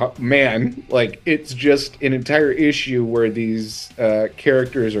 Man, like, it's just an entire issue where these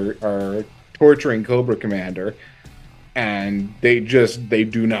characters are torturing Cobra Commander, and they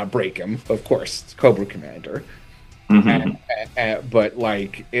do not break him. Of course, it's Cobra Commander. But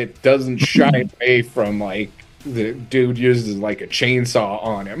like, it doesn't shy away from, like, the dude uses like a chainsaw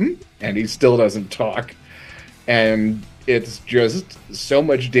on him and he still doesn't talk, and it's just so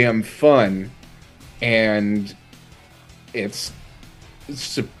much damn fun, and it's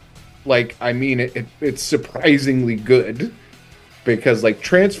like, I mean, it's surprisingly good. Because like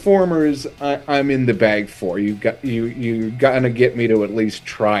Transformers, I'm in the bag for. You gotta get me to at least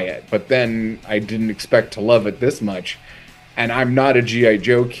try it. But then I didn't expect to love it this much, and I'm not a GI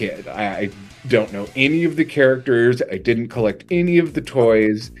Joe kid. I don't know any of the characters. I didn't collect any of the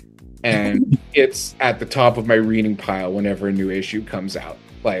toys, and it's at the top of my reading pile whenever a new issue comes out.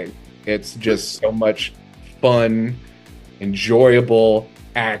 Like, it's just so much fun, enjoyable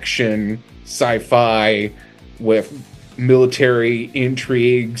action, sci-fi with military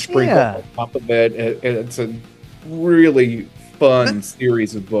intrigue sprinkled on top of it. It's a really fun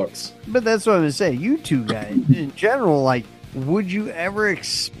series of books. But that's what I'm gonna say. You two guys, in general, like, would you ever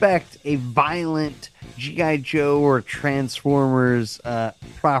expect a violent G.I. Joe or Transformers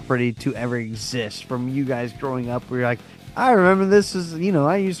property to ever exist from you guys growing up? Where you're like, I remember this as,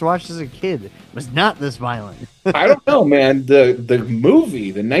 I used to watch this as a kid. It was not this violent. I don't know, man. The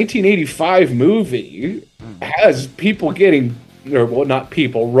movie, the 1985 movie, has people getting, or well, not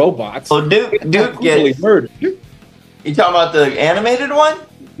people, robots. Well, Duke gets murdered. You talking about the animated one?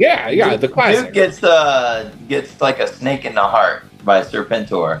 Yeah, the classic. Duke gets like a snake in the heart by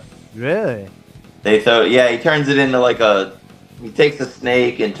Serpentor. Really? He turns it into he takes a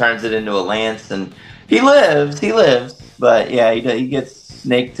snake and turns it into a lance, and he lives. But yeah, he gets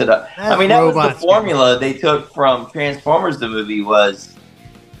snaked to the. That was the formula they took from Transformers. The movie was,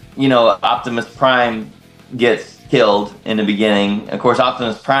 Optimus Prime gets killed in the beginning. Of course,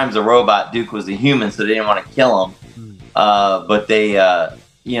 Optimus Prime's a robot. Duke was a human, so they didn't want to kill him. But they,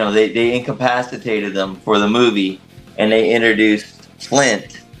 they incapacitated them for the movie, and they introduced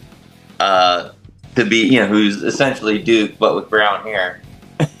Flint to be, who's essentially Duke but with brown hair.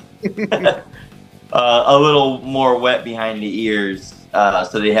 A little more wet behind the ears,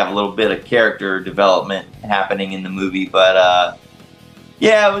 so they have a little bit of character development happening in the movie. But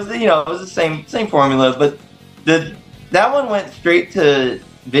it was the same formula. But that one went straight to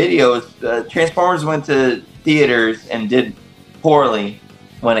videos. Transformers went to theaters and did poorly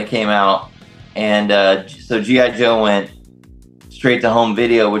when it came out, and so G.I. Joe went straight to home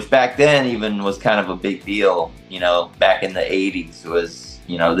video, which back then even was kind of a big deal. Back in the 80s was.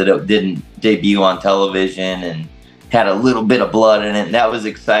 That it didn't debut on television and had a little bit of blood in it. And that was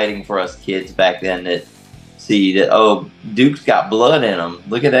exciting for us kids back then to see that, oh, Duke's got blood in him.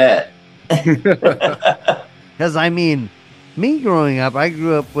 Look at that. Because, me growing up, I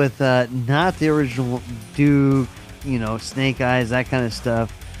grew up with not the original Duke, Snake Eyes, that kind of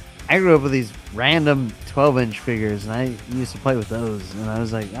stuff. I grew up with these random 12-inch figures, and I used to play with those. And I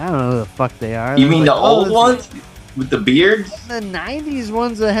was like, I don't know who the fuck they are. You mean the old ones? With the beards? The 90s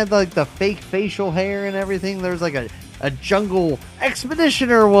ones that had like the fake facial hair and everything. There was like a jungle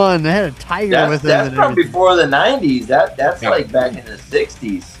expeditioner one that had a tiger with it. That's from before the 90s. That's like back in the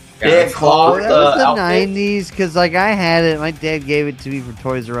 60s. Yeah, they had cloth. That was the 90s because like I had it. My dad gave it to me for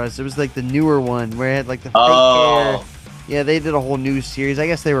Toys R Us. It was like the newer one where it had like the fake hair. Yeah, they did a whole new series. I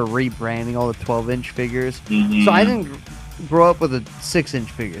guess they were rebranding all the 12-inch figures. Mm-hmm. So I didn't grow up with the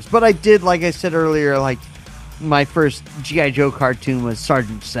 6-inch figures, but I did, like I said earlier, like. My first G.I. Joe cartoon was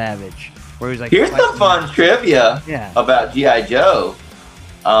Sergeant Savage, where he was like, here's some fun trivia about G.I. Joe.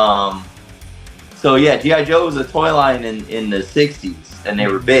 So yeah, G.I. Joe was a toy line in the 60s, and they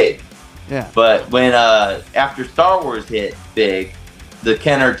were big. Yeah. But when after Star Wars hit big, the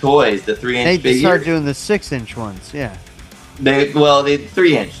Kenner toys, the 3-inch figures, they started doing the 6-inch ones. Yeah. They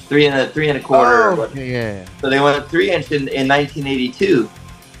 3-inch, 3 and a quarter. Oh, yeah. So they went 3-inch in 1982.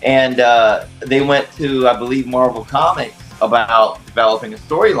 And they went to, I believe, Marvel Comics about developing a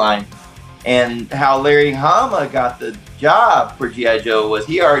storyline. And how Larry Hama got the job for G.I. Joe was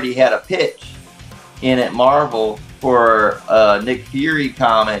he already had a pitch in at Marvel for a Nick Fury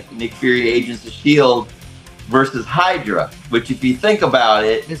comic, Nick Fury Agents of S.H.I.E.L.D. versus Hydra, which if you think about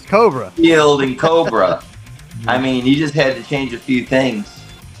it, it's Cobra. S.H.I.E.L.D. and Cobra. You just had to change a few things.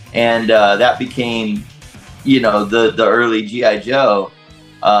 And that became, the early G.I. Joe.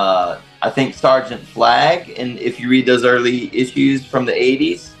 I think Sergeant Flag, and if you read those early issues from the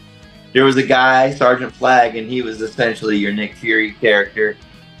 80s, there was a guy, Sergeant Flag, and he was essentially your Nick Fury character.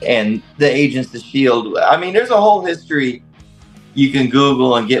 And the Agents of S.H.I.E.L.D., there's a whole history you can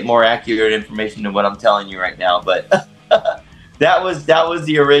Google and get more accurate information than what I'm telling you right now. But that was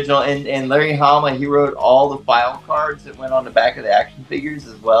the original. And Larry Hama, he wrote all the file cards that went on the back of the action figures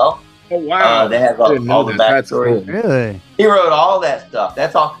as well. Oh, wow. They have all the backstory. Cool. Really? He wrote all that stuff.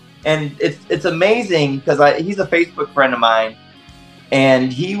 That's all. And it's amazing because he's a Facebook friend of mine.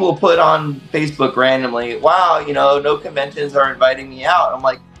 And he will put on Facebook randomly, wow, no conventions are inviting me out. I'm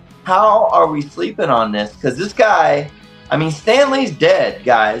like, how are we sleeping on this? Because this guy, Stan Lee's dead,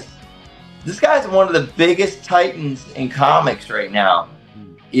 guys. this guy's one of the biggest titans in comics right now,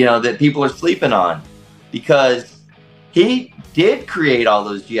 you know, that people are sleeping on, because he did create all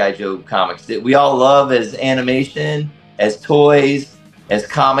those G.I. Joe comics that we all love as animation, as toys, as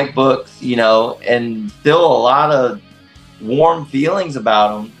comic books, you know, and still a lot of warm feelings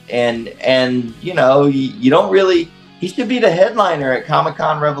about him. And you know, you don't really, he should be the headliner at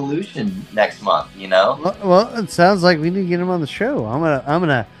Comic-Con Revolution next month, you know? Well, it sounds like we need to get him on the show. I'm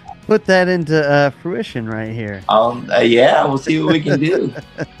gonna put that into fruition right here. Yeah, we'll see what we can do.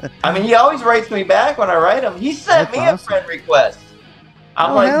 I mean, he always writes me back when I write him. He sent me a friend request.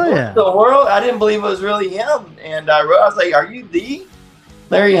 I'm like, what the world? I didn't believe it was really him. And I was like, are you the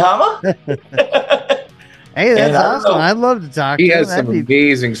Larry Hama? Hey, that's awesome. I'd love to talk to him. He has some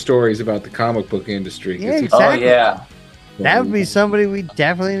amazing stories about the comic book industry. Yeah, exactly. Oh, yeah. That would be somebody we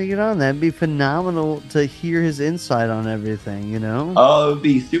definitely need to get on. That'd be phenomenal to hear his insight on everything, you know? Oh, it would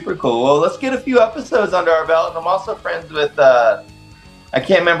be super cool. Well, let's get a few episodes under our belt. I'm also friends with, I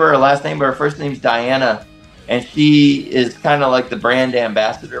can't remember her last name, but her first name's Diana. And she is kind of like the brand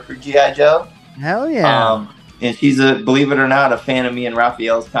ambassador for G.I. Joe. Hell yeah. And she's, believe it or not, a fan of me and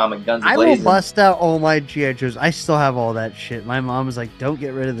Raphael's comic Guns I Blazing. will bust out all my G.I. Joes. I still have all that shit. My mom was like, don't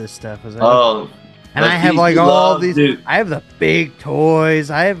get rid of this stuff. I was like, and I have like all these. Dude. I have the big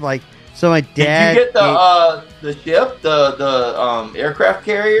toys. I have like, so my dad. Did you get the ship, the aircraft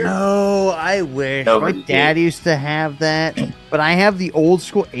carrier? No, I wish. My dad used to have that, but I have the old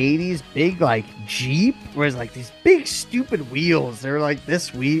school '80s big like Jeep, where it's like these big stupid wheels. They're like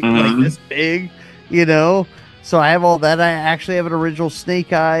this like this big, you know. So I have all that. I actually have an original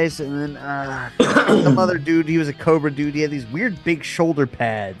Snake Eyes, and then some other dude. He was a Cobra dude. He had these weird big shoulder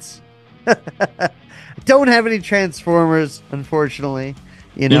pads. Don't have any Transformers, unfortunately.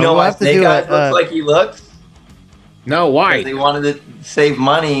 You know why Snake Eyes looks like he looks? No, why? They wanted to save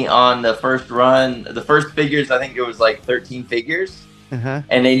money on the first run. The first figures, I think it was like 13 figures. And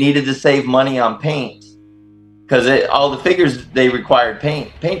they needed to save money on paint. Because all the figures, they required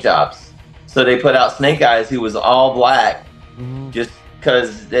paint jobs. So they put out Snake Eyes, who was all black. Just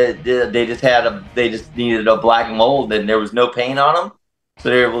because they just needed a black mold and there was no paint on them. So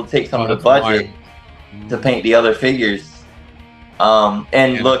they were able to take some of the budget to paint the other figures.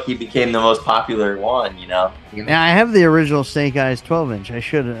 Look, he became the most popular one, you know. Yeah, I have the original Snake Eyes 12-inch. I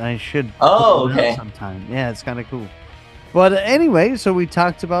should. Oh, okay. Sometime. Yeah, it's kind of cool. But anyway, so we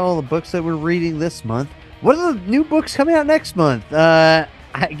talked about all the books that we're reading this month. What are the new books coming out next month?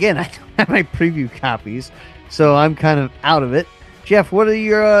 Again, I don't have my preview copies, so I'm kind of out of it. Jeff, what are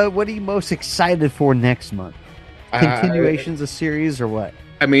you most excited for next month? Continuations of series or what?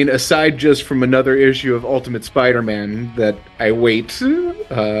 I mean, aside just from another issue of Ultimate Spider-Man that I wait, like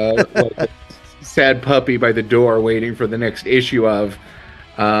a sad puppy by the door waiting for the next issue of.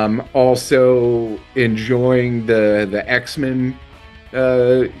 Also enjoying the X-Men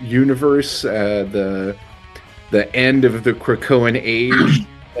universe, the end of the Krakoan age,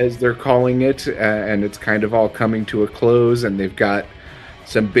 as they're calling it, and it's kind of all coming to a close, and they've got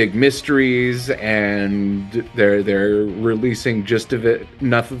some big mysteries, and they're releasing just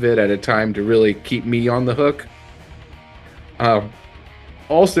enough of it at a time to really keep me on the hook.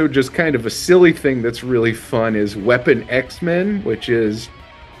 Also, just kind of a silly thing that's really fun is Weapon X-Men, which is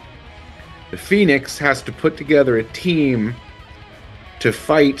the Phoenix has to put together a team to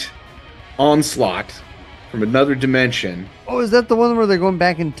fight Onslaught from another dimension. Oh, is that the one where they're going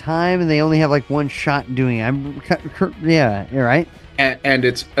back in time and they only have like one shot doing it? Yeah, you're right. And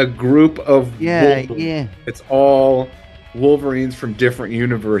it's a group of Wolverines. Yeah. It's all Wolverines from different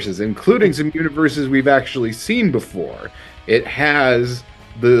universes, including some universes we've actually seen before. It has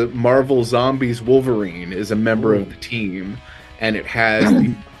the Marvel Zombies Wolverine is a member of the team, and it has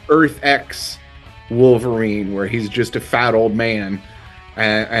the Earth X Wolverine, where he's just a fat old man,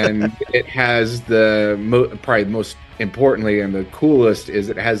 and it has probably most importantly and the coolest is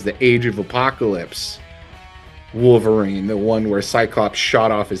it has the Age of Apocalypse Wolverine, the one where Cyclops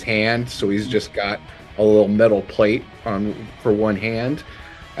shot off his hand, so he's just got a little metal plate for one hand.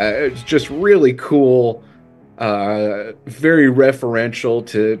 It's just really cool, very referential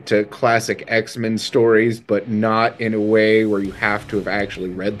to classic X-Men stories, but not in a way where you have to have actually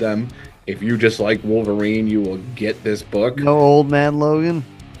read them. If you just like Wolverine, you will get this book. No Old Man Logan?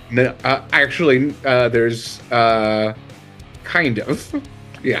 No, actually, there's kind of,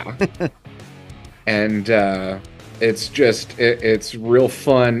 yeah. And it's just, it's real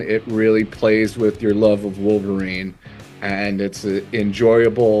fun. It really plays with your love of Wolverine. And it's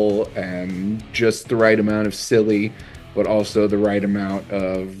enjoyable and just the right amount of silly, but also the right amount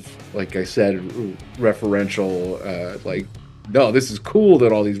of, like I said, referential, like no, this is cool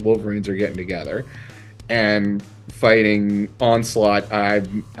that all these Wolverines are getting together and fighting Onslaught.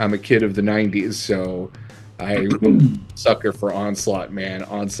 I'm a kid of the 90s, so I was a sucker for Onslaught, man.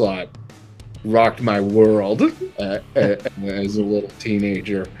 Onslaught rocked my world as a little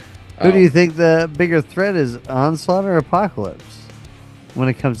teenager. Who do you think the bigger threat is, Onslaught or Apocalypse, when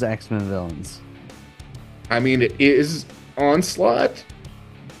it comes to X-Men villains? I mean, it is Onslaught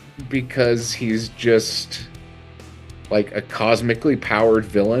because he's just like a cosmically powered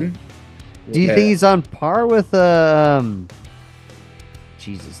villain. Do you think he's on par with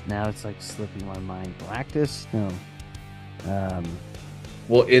Jesus, now it's like slipping my mind. Galactus? No.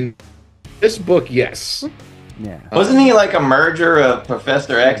 Well, in this book, yes. Yeah. Wasn't he like a merger of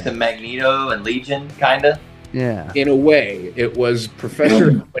Professor X and Magneto and Legion, kind of? Yeah. In a way, it was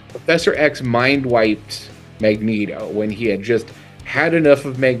when Professor X mind wiped Magneto when he had just had enough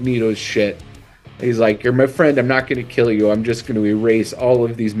of Magneto's shit. He's like, "You're my friend. I'm not going to kill you. I'm just going to erase all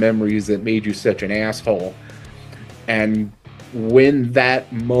of these memories that made you such an asshole." And when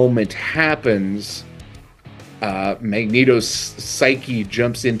that moment happens, Magneto's psyche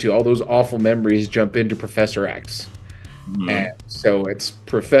jumps into all those awful memories, jump into Professor X. Mm-hmm. And so it's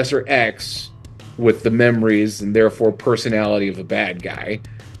Professor X with the memories and therefore personality of a bad guy.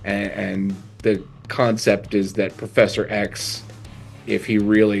 And the concept is that Professor X, if he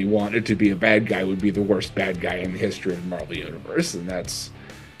really wanted to be a bad guy, would be the worst bad guy in the history of the Marvel Universe. And that's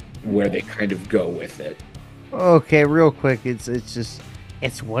where they kind of go with it. Okay, real quick, it's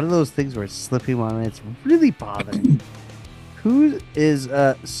one of those things where it's slipping my mind. It's really bothering. Who is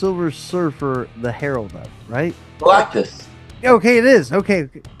Silver Surfer the herald of, right? Galactus. Okay, it is. Okay.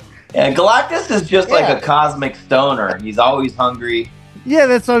 Yeah, Galactus is just like a cosmic stoner. He's always hungry. Yeah,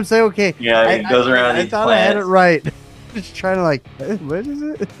 that's what I'm saying. Okay. Yeah, he goes around. I thought I had it right. Just trying to like, what is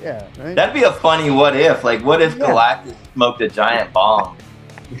it? Yeah, right. That'd be a funny what if. Like, what if Galactus smoked a giant bomg?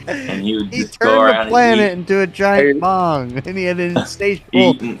 And he would just go around the planet into a giant bong, and he had an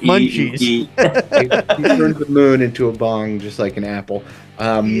insatiable munchies. He turned the moon into a bong, just like an apple.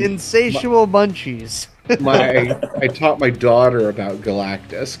 The insatiable munchies. I taught my daughter about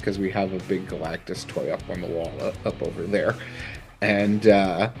Galactus because we have a big Galactus toy up on the wall up over there, and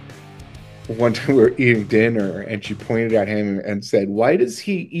one time we were eating dinner, and she pointed at him and said, "Why does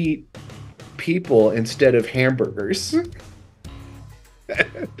he eat people instead of hamburgers?"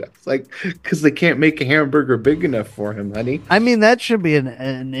 It's like, because they can't make a hamburger big enough for him, honey. I mean, that should be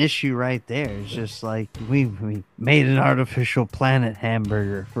an issue right there. It's just like we made an artificial planet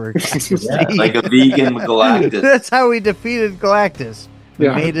hamburger for like a vegan Galactus. That's how we defeated Galactus. We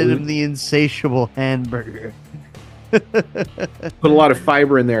made it him the insatiable hamburger. Put a lot of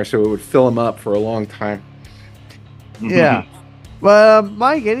fiber in there so it would fill him up for a long time. Yeah. Well,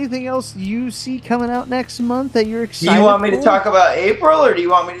 Mike, anything else you see coming out next month that you're excited? Do you want me to talk about April, or do you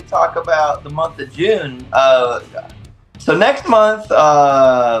want me to talk about the month of June? So next month,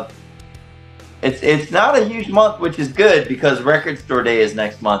 it's not a huge month, which is good because Record Store Day is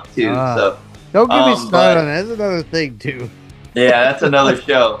next month too. So don't get me started on that. That's another thing too. Yeah, that's another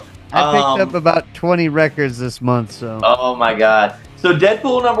show. I picked up about 20 records this month. So. Oh my god! So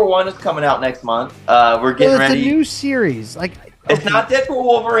Deadpool #1 is coming out next month. We're getting ready. It's a new series. It's not Deadpool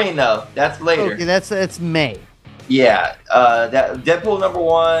Wolverine though. That's later. Okay, that's May. Yeah, that Deadpool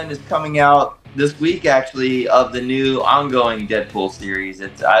 #1 is coming out this week actually of the new ongoing Deadpool series.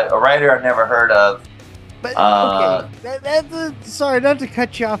 It's a writer I've never heard of. But okay, sorry not to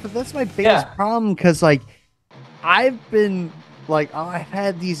cut you off, but that's my biggest problem because I've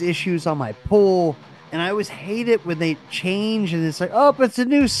had these issues on my pull, and I always hate it when they change and it's like, oh, but it's a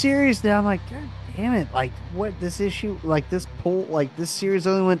new series now. I'm like, God damn it! What this issue? This pull? This series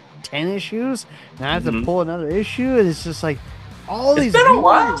only went 10 issues. Now I have to pull another issue, and it's just all these. It's been a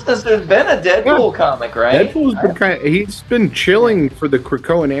while since there's been a Deadpool comic, right? Deadpool's been he's been chilling for the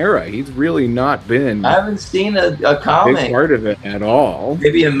Krakoan era. He's really not been. I haven't seen a comic big part of it at all.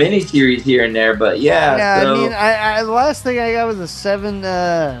 Maybe a mini series here and there, but yeah. So. I mean, I the last thing I got was a seven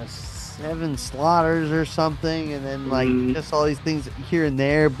slaughters or something, and then just all these things here and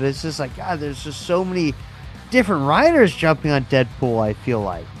there. But it's just God, there's just so many different writers jumping on Deadpool. I feel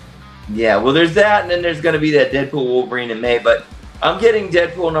like. Yeah, well, there's that, and then there's going to be that Deadpool Wolverine in May. But I'm getting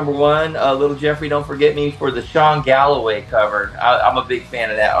Deadpool #1. Little Jeffrey, don't forget me for the Sean Galloway cover. I'm a big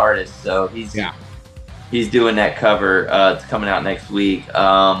fan of that artist, so he's doing that cover. It's coming out next week.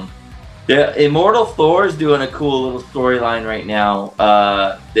 Immortal Thor is doing a cool little storyline right now.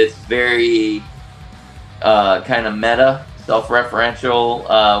 That's very kind of meta,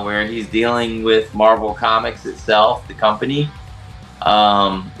 self-referential, where he's dealing with Marvel Comics itself, the company.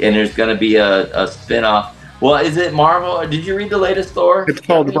 And there's going to be a spin-off. Well, is it Marvel? Did you read the latest Thor? It's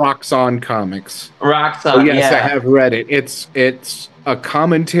called Roxxon Comics. Roxxon. Oh, yes, yeah. I have read it. It's a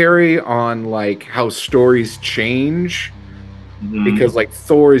commentary on like how stories change, because like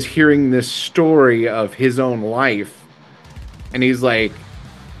Thor is hearing this story of his own life, and he's like,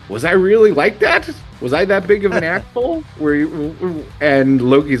 "Was I really like that? Was I that big of an asshole?" And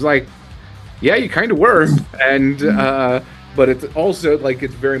Loki's like, "Yeah, you kind of were." And but it's also like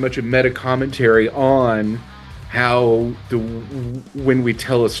it's very much a meta commentary on how when we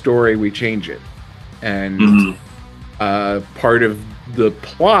tell a story, we change it, and part of the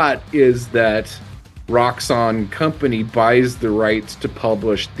plot is that Roxxon Company buys the rights to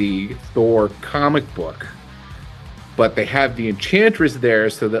publish the Thor comic book, but they have the Enchantress there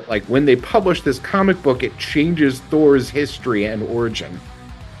so that like when they publish this comic book, it changes Thor's history and origin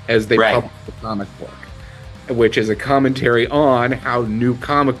as they publish the comic book, which is a commentary on how new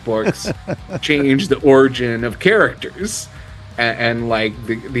comic books change the origin of characters, and like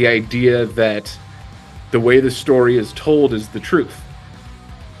the idea that the way the story is told is the truth,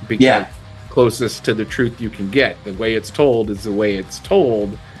 because closest to the truth you can get. The way it's told is the way it's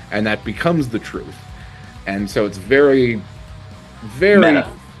told, and that becomes the truth. And so it's very, very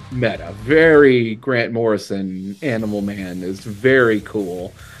meta. Very Grant Morrison. Animal Man is very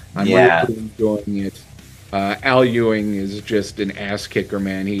cool. I'm really enjoying it. Al Ewing is just an ass kicker,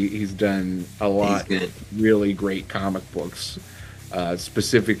 man. He's done a lot of really great comic books,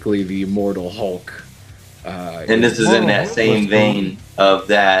 specifically the Immortal Hulk. And this is in that same vein of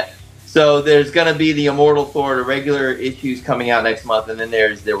that. So there's going to be the Immortal Thor, the regular issues coming out next month, and then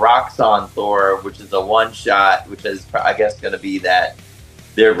there's the Roxxon Thor, which is a one-shot, which is, I guess, going to be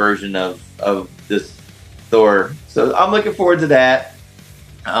their version of this Thor. So I'm looking forward to that.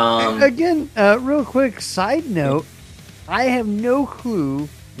 Again, real quick side note, I have no clue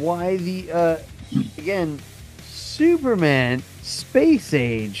why the again Superman Space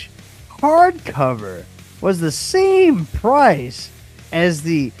Age hardcover was the same price as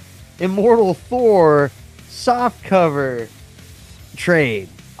the Immortal Thor softcover trade.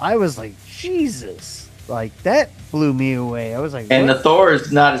 I was like, Jesus, like that blew me away. I was like, and what? the Thor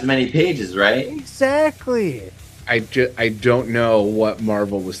is not as many pages, right? Exactly. I don't know what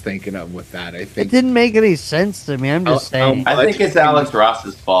Marvel was thinking of with that. I think it didn't make any sense to me. I'm just saying. I think it's Alex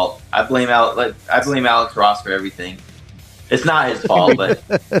Ross's fault. I blame Alex Ross for everything. It's not his fault, but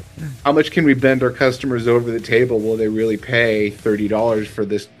how much can we bend our customers over the table? Will they really pay $30 for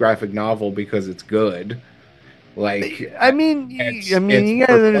this graphic novel because it's good? Like, I mean, you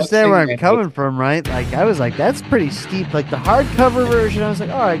guys understand where I'm coming from, right? Like, I was like, that's pretty steep. Like the hardcover version, I was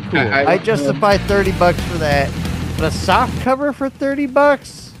like, all right, cool. I justify $30 for that. But a soft cover for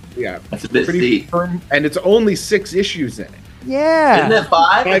 $30? Yeah, that's a bit steep. Firm, and it's only 6 issues in it. Yeah, isn't it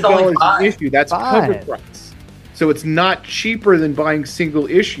 $5? It's only $5 an issue. That's cover price. So it's not cheaper than buying single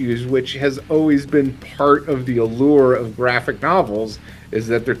issues, which has always been part of the allure of graphic novels, is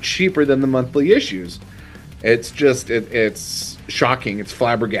that they're cheaper than the monthly issues. It's just, it's shocking. It's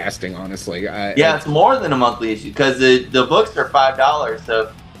flabbergasting, honestly. It's more than a monthly issue, because the books are $5.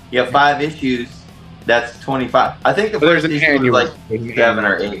 So you have 5 issues, that's $25. I think the first issue was like 7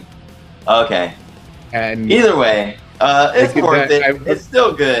 or 8. Okay. And either way, it's worth it. It's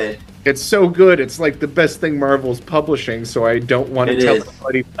still good. It's so good. It's like the best thing Marvel's publishing, so I don't want to tell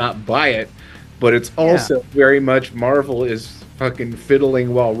somebody to not buy it. But it's also very much Marvel is fucking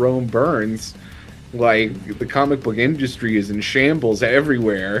fiddling while Rome burns. Like, the comic book industry is in shambles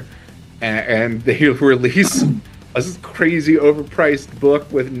everywhere, and they release a crazy overpriced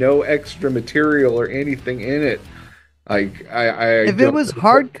book with no extra material or anything in it. Like, if it was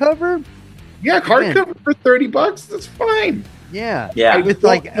hardcover, hardcover for $30, that's fine. Yeah. With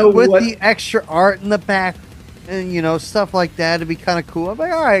the extra art in the back, and stuff like that, it'd be kind of cool. I'm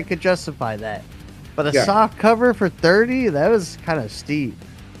like, all right, I could justify that. But a soft cover for $30, that was kind of steep.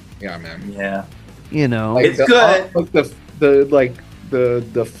 Yeah, man. Yeah. Like it's good. Like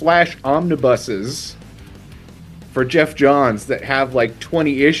the Flash omnibuses for Jeff Johns that have like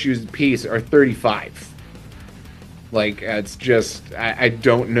 20 issues a piece are $35. Like, it's just, I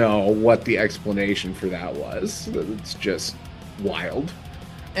don't know what the explanation for that was. It's just wild.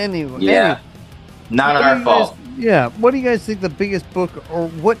 Anyway. Not our fault. What do you guys think the biggest book, or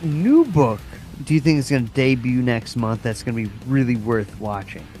what new book do you think is going to debut next month that's going to be really worth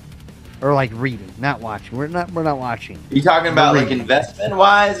watching? Or like reading, not watching. We're not watching. Are you talking about like investment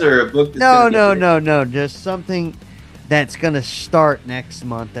wise, or a book that's No. Just something that's going to start next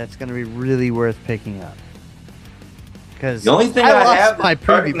month that's going to be really worth picking up. Because the only thing I have my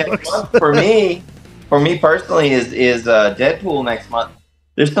next month for me personally is Deadpool next month.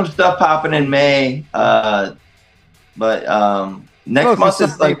 There's some stuff popping in May, but next month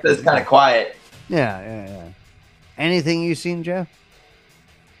is like it's kind of quiet. Yeah. Anything you seen, Jeff?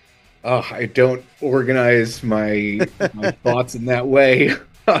 Oh, I don't organize my thoughts in that way.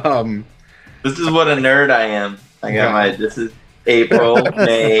 This is what a nerd I am. I got this is April,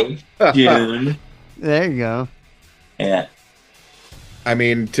 May, June. There you go. Yeah. I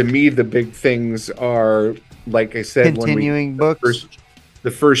mean, to me, the big things are, like I said, continuing books. The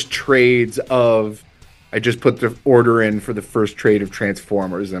first trades of, I just put the order in for the first trade of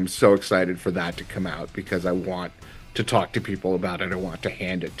Transformers. I'm so excited for that to come out because I want to talk to people about it. I want to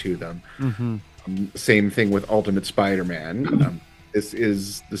hand it to them. Mm-hmm. Same thing with Ultimate Spider-Man. This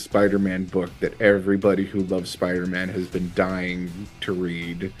is the Spider-Man book that everybody who loves Spider-Man has been dying to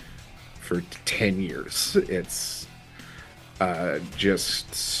read for 10 years. It's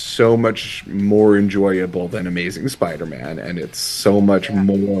just so much more enjoyable than Amazing Spider-Man, and it's so much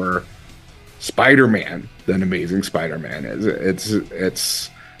more Spider-Man than Amazing Spider-Man is.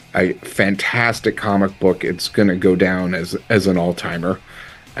 It's a fantastic comic book. It's going to go down as an all-timer,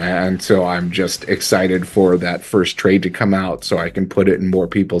 and so I'm just excited for that first trade to come out so I can put it in more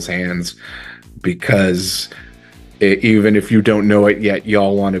people's hands, because even if you don't know it yet,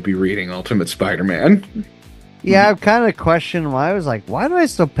 y'all want to be reading Ultimate Spider-Man. Yeah, I've kind of questioned why. I was like, why do I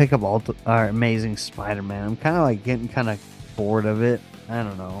still pick up Amazing Spider-Man? I'm kind of like getting kind of bored of it. I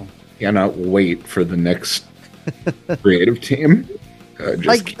don't know. Cannot wait for the next creative team.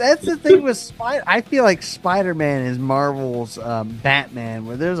 That's the thing with Spider. I feel like Spider-Man is Marvel's Batman,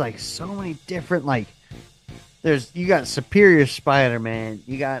 where there's like so many different you got Superior Spider-Man,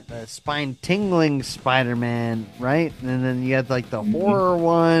 you got the spine-tingling Spider-Man, right? And then you got like the horror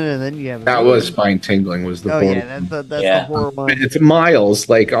one, and then you have that was spine-tingling was the horror. Yeah, that's the horror one. It's Miles.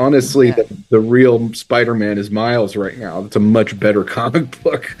 Like honestly, the real Spider-Man is Miles right now. It's a much better comic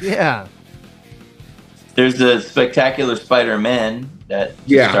book. Yeah. There's the Spectacular Spider-Man that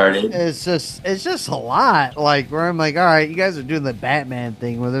started. It's just a lot. Like where I'm like, all right, you guys are doing the Batman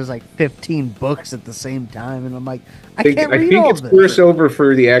thing where there's like 15 books at the same time, and I'm like, I can't read all it's this. worse over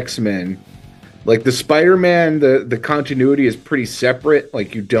for the X-Men. Like the Spider-Man, the continuity is pretty separate.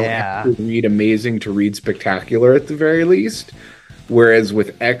 Like you don't have to read Amazing to read Spectacular at the very least. Whereas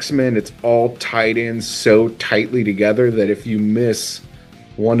with X-Men, it's all tied in so tightly together that if you miss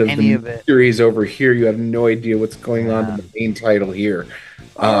one of the series over here, you have no idea what's going on in the main title here.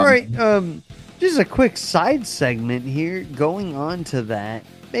 All right, just a quick side segment here. Going on to that,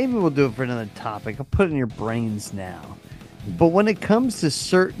 maybe we'll do it for another topic. I'll put it in your brains now. But when it comes to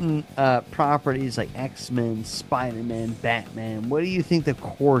certain properties like X-Men, Spider-Man, Batman, what do you think the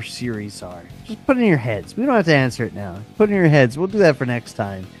core series are? Just put it in your heads. We don't have to answer it now. Put it in your heads. We'll do that for next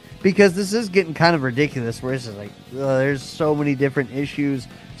time. Because this is getting kind of ridiculous, where it's just like, there's so many different issues,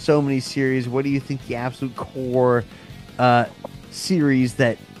 so many series. What do you think the absolute core series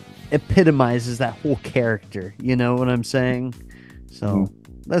that epitomizes that whole character? You know what I'm saying? So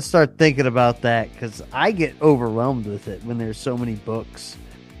let's start thinking about that, because I get overwhelmed with it when there's so many books.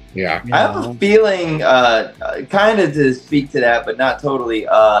 Yeah. I have a feeling, kind of to speak to that, but not totally.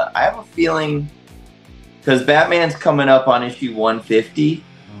 I have a feeling, because Batman's coming up on issue 150.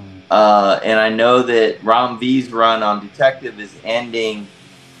 And I know that Ram V's run on Detective is ending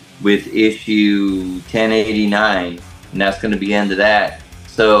with issue 1089, and that's going to be the end of that.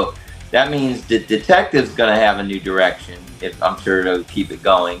 So that means that Detective's going to have a new direction, if I'm sure it'll keep it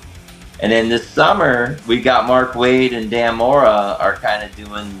going. And then this summer, we got Mark Waid and Dan Mora are kind of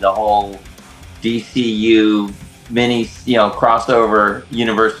doing the whole DCU mini, crossover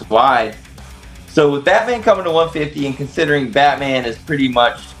universe wide. So with Batman coming to 150, and considering Batman is pretty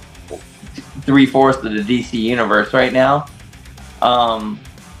much 3/4 of the DC universe right now.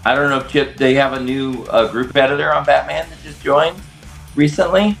 I don't know if Chip, they have a new group editor on Batman that just joined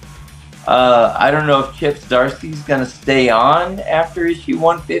recently. I don't know if Chip Zdarsky's going to stay on after issue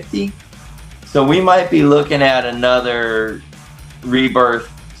 150. So we might be looking at another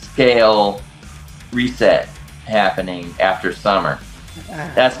Rebirth scale reset happening after summer.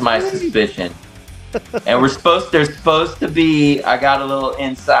 That's my suspicion. And there's supposed to be, I got a little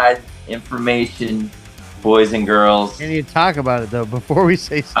inside information, boys and girls. Can you talk about it though before we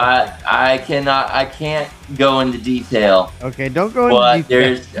say something? I can't go into detail. Okay, don't go into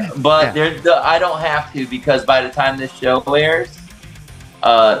detail. I don't have to, because by the time this show airs,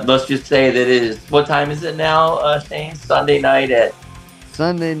 let's just say that it is, what time is it now, Shane? Sunday night at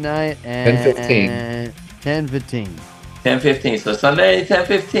 10:15. 10:15. So Sunday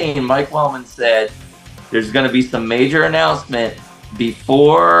 10:15, Mike Wellman said there's going to be some major announcement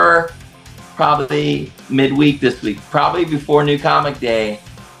before probably midweek this week, probably before New Comic Day,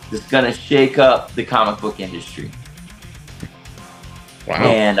 that's going to shake up the comic book industry. Wow.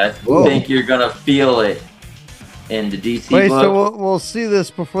 And I think you're going to feel it in the DC Wait, book. so we'll see this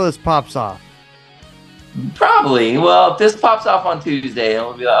before this pops off? Probably. Well, if this pops off on Tuesday, and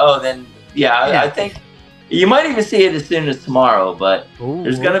we'll be like, oh, then, I think you might even see it as soon as tomorrow, but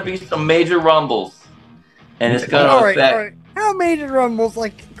there's going to be some major rumbles. And it's going to affect. All right. How major rumbles?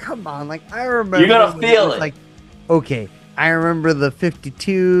 Like, come on. Like, I remember. You're going to feel it. Like, okay, I remember the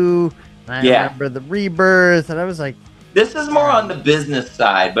 52. I remember the Rebirth. And I was like. This is more on the business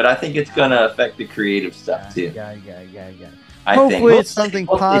side, but I think it's going to affect the creative stuff, too. Yeah. Hopefully it's something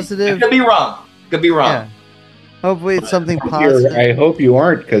positive. I could be wrong. Yeah. Hopefully it's something positive. I hope you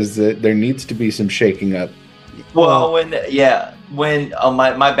aren't, because there needs to be some shaking up. Well, when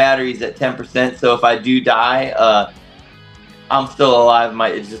my battery's at 10%, so if I do die, I'm still alive.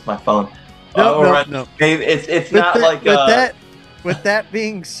 It's just my phone. No. It's not like With that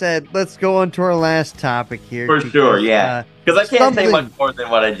being said, let's go on to our last topic here. For sure, yeah. Because I can't say much more than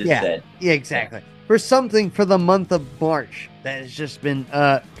what I just said. Yeah, exactly. For something for the month of March that has just been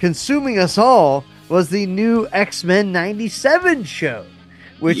consuming us all was the new X-Men 97 show,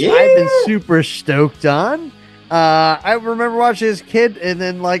 which I've been super stoked on. I remember watching as a kid, and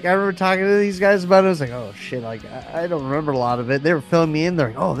then I remember talking to these guys about it. I was like, oh shit, I don't remember a lot of it. They were filling me in. They're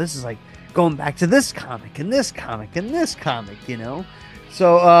like, oh, this is going back to this comic and this comic and this comic,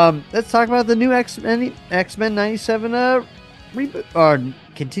 So let's talk about the new X-Men 97 reboot or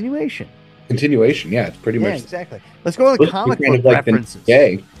continuation. Continuation, yeah, it's pretty much. Yeah, exactly. Let's go with the comic book references.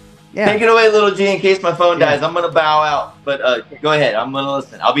 Yeah. Take it away, little G, in case my phone dies. I'm gonna bow out, but go ahead. I'm gonna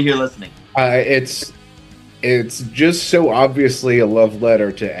listen. I'll be here listening. It's just so obviously a love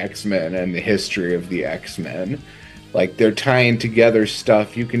letter to X-Men and the history of the X-Men. Like, they're tying together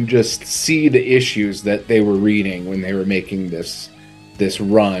stuff. You can just see the issues that they were reading when they were making this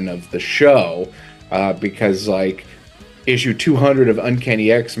run of the show, because issue 200 of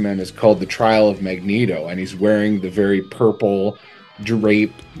Uncanny X-Men is called The Trial of Magneto, and he's wearing the very purple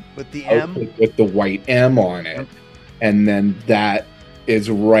drape with the M, with the white M on it. And then that is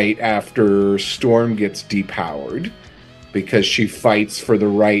right after Storm gets depowered, because she fights for the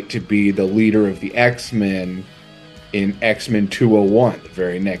right to be the leader of the X-Men in X-Men 201, the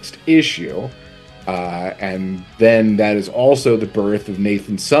very next issue. And then that is also the birth of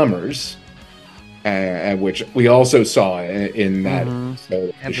Nathan Summers, which we also saw in that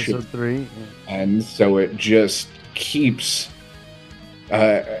episode 3. Yeah. And so it just keeps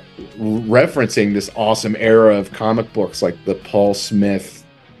referencing this awesome era of comic books, like the Paul Smith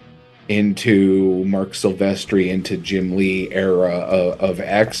into Mark Silvestri into Jim Lee era of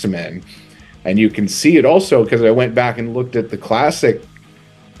X-Men. And you can see it also because I went back and looked at the classic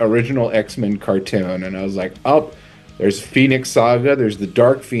original X-Men cartoon, and I was like, there's Phoenix Saga, there's the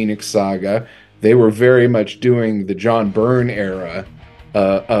Dark Phoenix Saga. They were very much doing the John Byrne era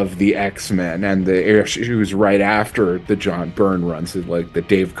of the X-Men, and the issues right after the John Byrne runs, like the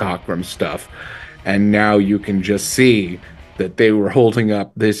Dave Cockrum stuff. And now you can just see that they were holding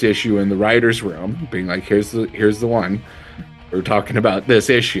up this issue in the writer's room, being like, here's the one. We're talking about this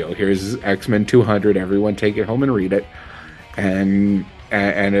issue. Here's X-Men 200. Everyone take it home and read it. And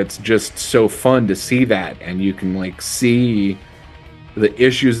it's just so fun to see that. And you can see the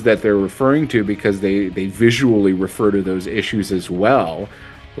issues that they're referring to, because they visually refer to those issues as well.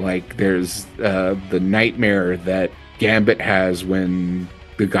 Like there's the nightmare that Gambit has when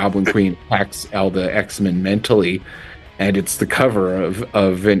the Goblin Queen attacks all the X-Men mentally. And it's the cover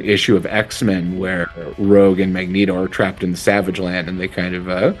of an issue of X-Men where Rogue and Magneto are trapped in the Savage Land, and they kind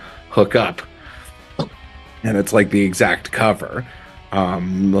of hook up. And it's like the exact cover.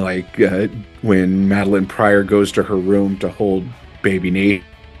 When Madeline Pryor goes to her room to hold baby Nate,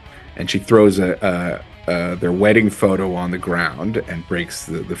 and she throws their wedding photo on the ground and breaks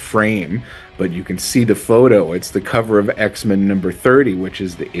the frame. But you can see the photo. It's the cover of X-Men number 30, which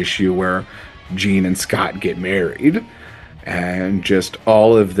is the issue where Jean and Scott get married. And just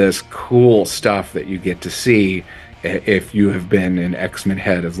all of this cool stuff that you get to see if you have been an X-Men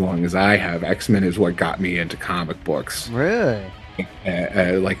head as long as I have. X-Men is what got me into comic books. Really?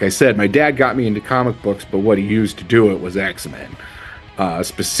 Like I said, my dad got me into comic books, but what he used to do it was X-Men.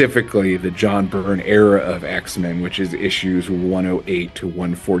 Specifically the John Byrne era of X-Men, which is issues 108 to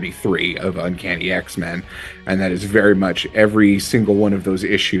 143 of Uncanny X-Men. And that is very much every single one of those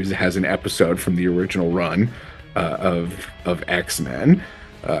issues has an episode from the original run of X-Men,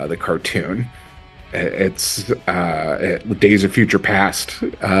 the cartoon. It's Days of Future Past,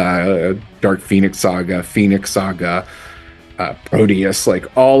 Dark Phoenix Saga, Proteus, like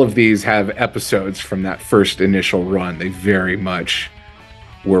all of these have episodes from that first initial run. They very much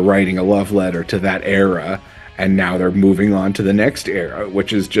were writing a love letter to that era, and now they're moving on to the next era,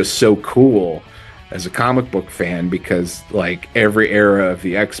 which is just so cool as a comic book fan, because like every era of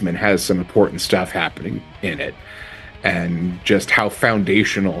the X-Men has some important stuff happening in it, and just how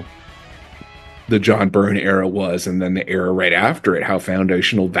foundational the John Byrne era was, and then the era right after it, how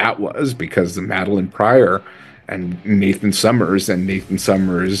foundational that was, because the Madeline Pryor and Nathan Summers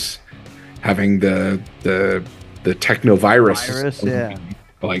having the technovirus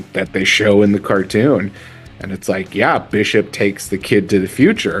like that they show in the cartoon. And it's like, yeah, Bishop takes the kid to the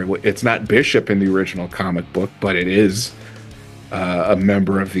future. It's not Bishop in the original comic book, but it is a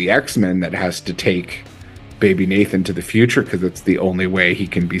member of the X-Men that has to take baby Nathan to the future because it's the only way he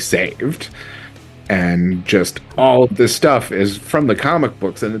can be saved. And just all of this stuff is from the comic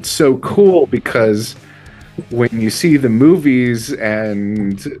books. And it's so cool because when you see the movies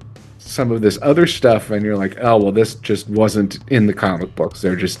and some of this other stuff and you're like, oh, well, this just wasn't in the comic books.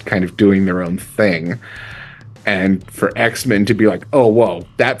 They're just kind of doing their own thing. And for X-Men to be like, oh, whoa,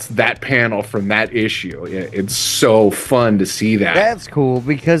 that's that panel from that issue. It's so fun to see that. That's cool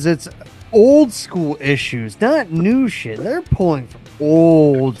because it's old school issues, not new shit. They're pulling from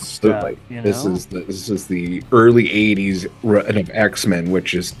old stuff. You know? This is the early 80s run of X-Men,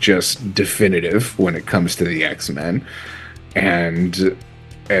 which is just definitive when it comes to the X-Men. And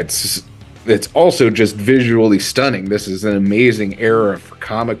it's also just visually stunning. This is an amazing era for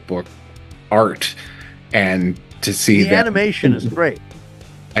comic book art. And to see the animation is great.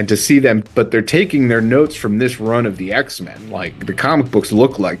 And to see them, but they're taking their notes from this run of the X-Men. Like, the comic books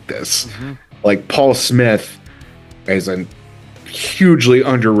look like this. Mm-hmm. Like, Paul Smith is a hugely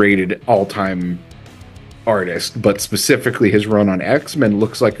underrated all-time artist, but specifically his run on X-Men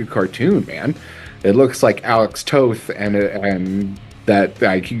looks like a cartoon, man. It looks like Alex Toth, and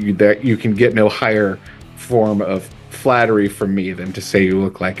that you can get no higher form of flattery from me than to say you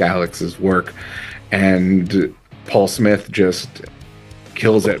look like Alex's work. And Paul Smith just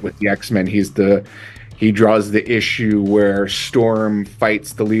kills it with the X-Men. He draws the issue where Storm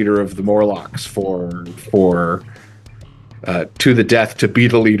fights the leader of the Morlocks for to the death to be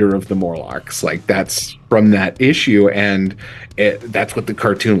the leader of the Morlocks. Like, that's from that issue, and that's what the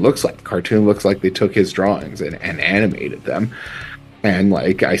cartoon looks like. The cartoon looks like they took his drawings and animated them. And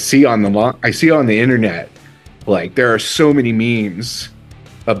like I see on the internet, like there are so many memes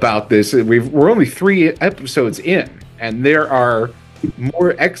about this. We're only 3 episodes in, and there are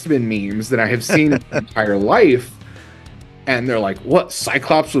more X-Men memes than I have seen in my entire life. And they're like, what,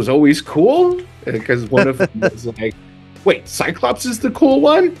 Cyclops was always cool? Because one of them was like, wait, Cyclops is the cool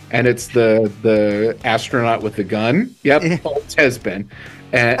one? And it's the astronaut with the gun. Yep, always has been.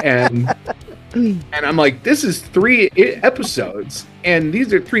 And I'm like, this is 3 episodes, and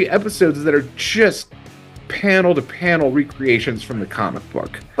these are 3 episodes that are just panel-to-panel recreations from the comic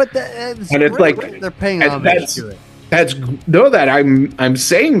book. But it's like they're paying homage to it. I'm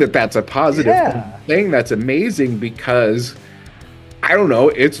saying that's a positive. Yeah. I'm saying that's amazing because I don't know,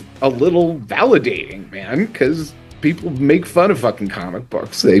 it's a little validating, man, because people make fun of fucking comic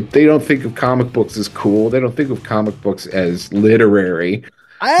books. They don't think of comic books as cool. They don't think of comic books as literary.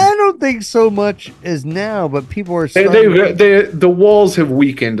 I don't think so much as now, but people are the walls have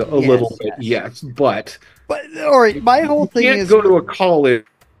weakened a little bit, yes, but all right, my whole thing is go to a college,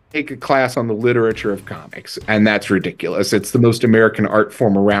 take a class on the literature of comics, and that's ridiculous. It's the most American art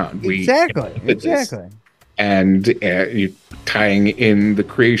form around. Exactly. And tying in the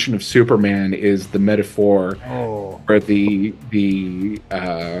creation of Superman is the metaphor for the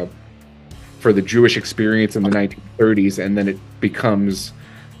Jewish experience in the 1930s, and then it becomes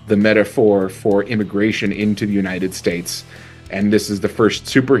the metaphor for immigration into the United States. And this is the first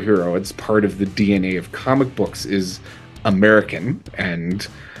superhero. It's part of the DNA of comic books is American, and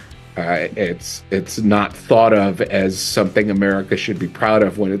it's not thought of as something America should be proud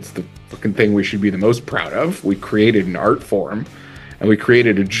of when it's the fucking thing we should be the most proud of. We created an art form, and we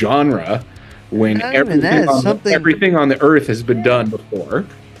created a genre when everything on the earth has been done before.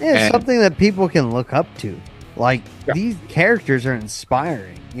 Yeah, it's something that people can look up to. Like, these characters are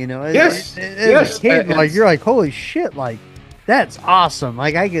inspiring, you know? Yes. As a kid, like, you're like, holy shit, like, that's awesome.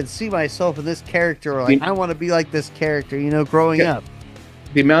 Like, I can see myself in this character, or like, I want to be like this character, you know, growing up.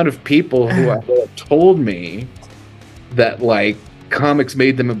 The amount of people who have told me that, like, comics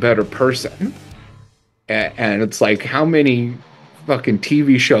made them a better person. And it's like, how many fucking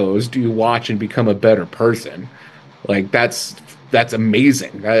TV shows do you watch and become a better person? Like, that's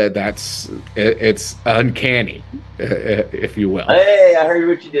amazing. It's uncanny, if you will. Hey, I heard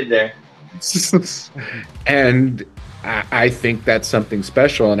what you did there. And I think that's something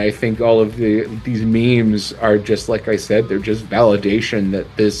special, and I think all of these memes are just, like I said, they're just validation that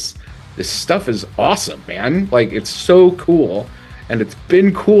this stuff is awesome, man. Like, it's so cool, and it's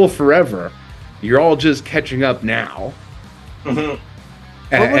been cool forever. You're all just catching up now. Mm-hmm.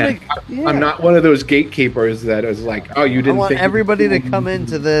 And I'm not one of those gatekeepers that is like, oh, you didn't. I want think everybody to come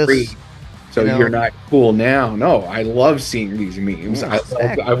into this. So you're not cool now. No, I love seeing these memes. Yeah,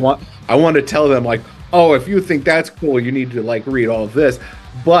 exactly. I want to tell them, like, oh, if you think that's cool, you need to like read all of this.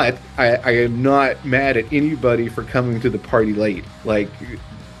 But I am not mad at anybody for coming to the party late. Like,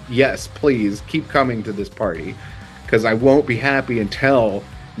 yes, please keep coming to this party, because I won't be happy until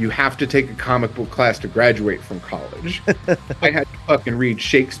you have to take a comic book class to graduate from college. I had to fucking read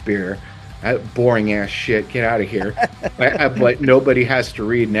Shakespeare. That boring ass shit. Get out of here. But nobody has to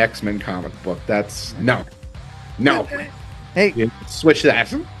read an X-Men comic book. That's no. Hey, You switch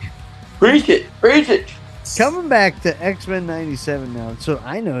that. Preach it. coming back to X-Men 97 now. So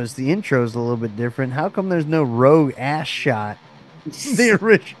I noticed the intro is a little bit different. How come there's no rogue ass shot? The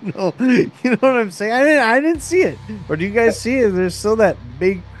original. You know what I'm saying? I didn't see it. Or do you guys see it? There's still that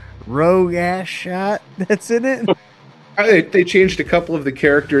big rogue ass shot that's in it. They changed a couple of the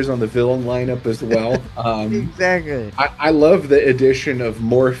characters on the villain lineup as well. Exactly. I love the addition of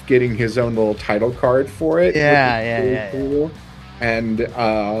Morph getting his own little title card for it. Yeah. Cool. And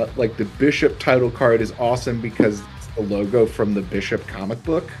like the Bishop title card is awesome because it's the logo from the Bishop comic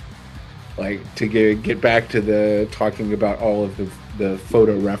book. Like, to get back to the talking about all of the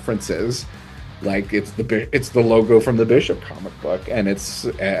photo references, like it's the logo from the Bishop comic book, and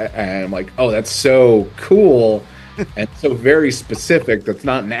I'm like, oh, that's so cool. And so very specific. That's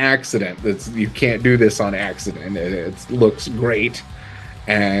not an accident. You can't do this on accident. It looks great,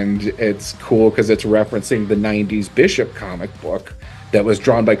 and it's cool because it's referencing the '90s Bishop comic book that was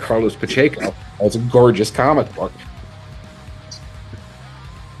drawn by Carlos Pacheco. It's a gorgeous comic book.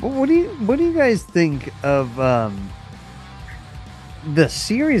 Well, what do you guys think of the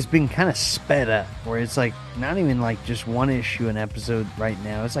series being kind of sped up, where it's like not even like just one issue an episode right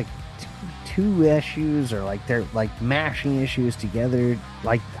now? It's like two issues, or like they're like mashing issues together.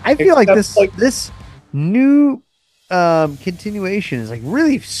 Like, I feel like this new continuation is like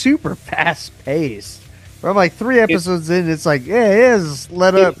really super fast paced. Where I'm like 3 episodes in, it's like, yeah, it is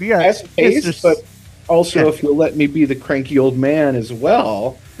let up. You got fast paced, but also, if you'll let me be the cranky old man as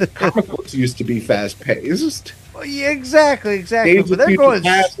well, comic books used to be fast paced. Well, yeah, exactly. But they're going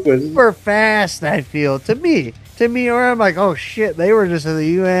super fast, I feel, to me, where I'm like, oh shit, they were just in the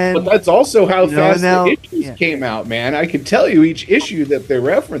UN. But that's also how fast the issues came out, man. I can tell you each issue that they're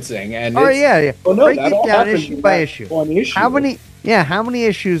referencing, and yeah. Oh no, break that it all down happened issue in by that issue. one issue. How many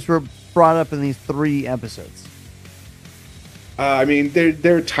issues were brought up in these 3 episodes? I mean,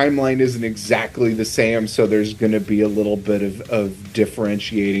 their timeline isn't exactly the same, so there's going to be a little bit of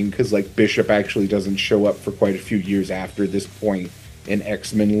differentiating, because like Bishop actually doesn't show up for quite a few years after this point in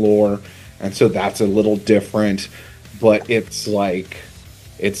X-Men lore, and so that's a little different. But it's like,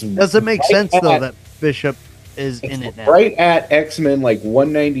 does it make sense though that Bishop is in it now? Right at X-Men like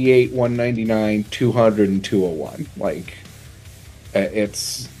 198, 199, 200, and 201. Like,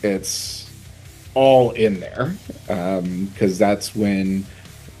 it's all in there, because that's when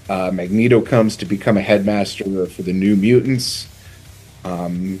Magneto comes to become a headmaster for the New Mutants.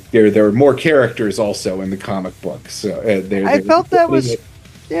 There are more characters also in the comic book, so I felt that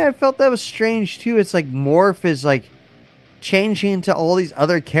was strange too. It's like Morph is like changing into all these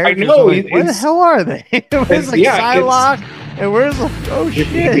other characters. I know, like, where the hell are they? Where's like Psylocke, and where's like, oh shit?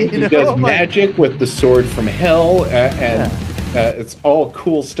 He does magic with the sword from hell, and it's all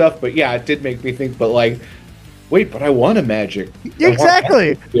cool stuff. But yeah, it did make me think. But like, wait, but I want a magic.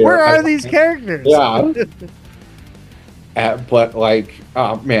 Exactly. Where are these characters? Yeah. But like,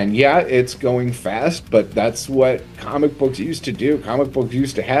 man, yeah, it's going fast, but that's what comic books used to do. Comic books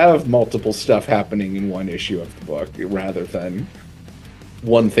used to have multiple stuff happening in one issue of the book, rather than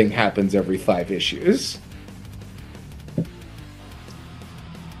one thing happens every 5 issues.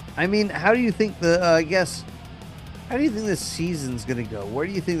 I mean, how do you think how do you think this season's going to go? Where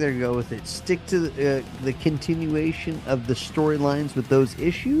do you think they're going to go with it? Stick to the continuation of the storylines with those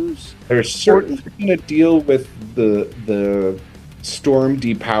issues? They're certainly going to deal with the Storm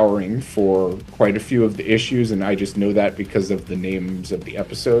depowering for quite a few of the issues, and I just know that because of the names of the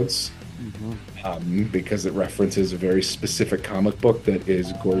episodes. Because it references a very specific comic book that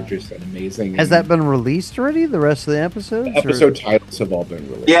is gorgeous and amazing. Has that been released already, the rest of the episodes? The episode titles have all been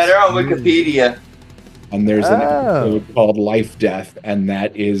released. Yeah, they're on Wikipedia. And there's an episode called Life Death, and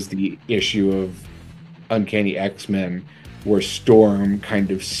that is the issue of Uncanny X-Men where Storm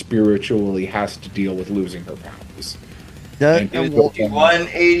kind of spiritually has to deal with losing her powers. Does, And well,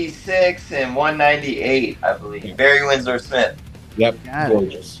 186 and 198, I believe. Barry Winslow Smith. yep, Got it.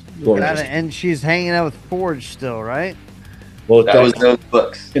 gorgeous. Gorgeous. and she's hanging out with Forge still, right? Well, That was those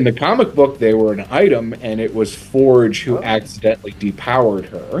books. in the comic book, they were an item, and it was Forge who accidentally depowered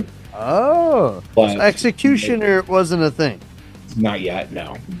her. Oh, But so Executioner wasn't a thing. not yet,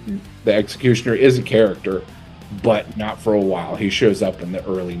 no. The Executioner is a character, but not for a while. He shows up in the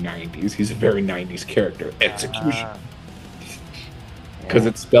early 90s. He's a very 90s character, Execution. Because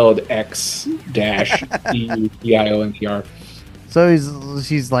it's spelled X-E-I-O-N-E-R. So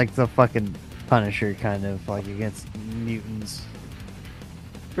she's like the fucking Punisher, kind of like against mutants.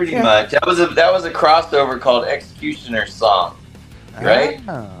 Pretty much. That was a crossover called Executioner Song. Right?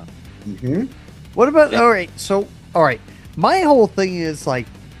 Ah. Mm-hmm. What about all right? My whole thing is like,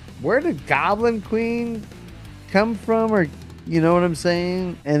 where did Goblin Queen come from, or you know what I'm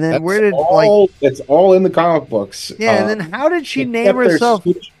saying? And then it's all in the comic books. And then how did she name herself?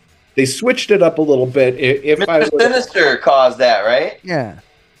 They switched it up a little bit. Mr. Sinister caused that, right? Yeah.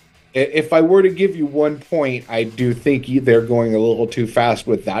 If I were to give you one point, I do think they're going a little too fast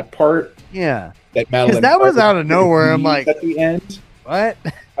with that part. Yeah. Because that was out of nowhere. I'm like, at the end, what?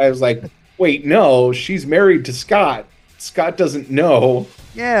 I was like, wait, no, she's married to Scott. Scott doesn't know.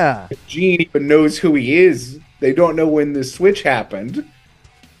 Yeah. If Jean even knows who he is. They don't know when this switch happened.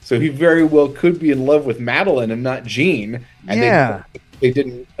 So he very well could be in love with Madeline and not Jean. And they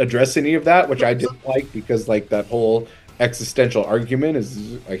didn't address any of that, which I didn't like, because like that whole existential argument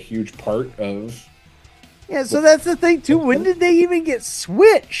is a huge part of... Yeah, so that's the thing too. When did they even get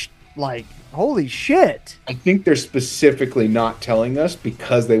switched? Like, holy shit. I think they're specifically not telling us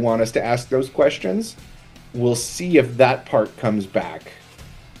because they want us to ask those questions. We'll see if that part comes back.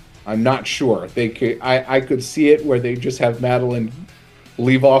 I'm not sure. I could see it where they just have Madeline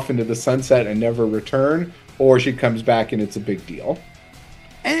leave off into the sunset and never return, or she comes back and it's a big deal.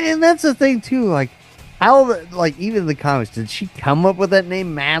 And that's the thing too. Like, how? Like, even in the comics, did she come up with that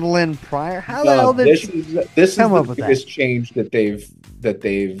name, Madeline Pryor? How the hell did she come up with that? This change that they've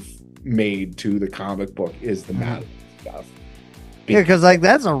made to the comic book is the Madeline stuff. Yeah, because like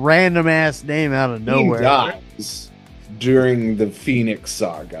that's a random ass name out of nowhere. He dies during the Phoenix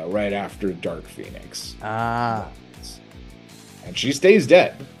saga, right after Dark Phoenix. Ah. And she stays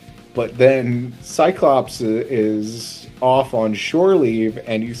dead. But then Cyclops is off on shore leave,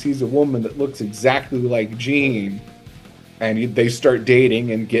 and he sees a woman that looks exactly like Jean. And they start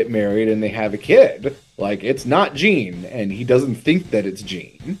dating and get married, and they have a kid. Like, it's not Jean, and he doesn't think that it's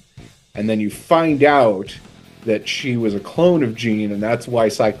Jean. And then you find out that she was a clone of Jean, and that's why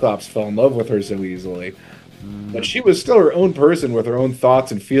Cyclops fell in love with her so easily. But she was still her own person with her own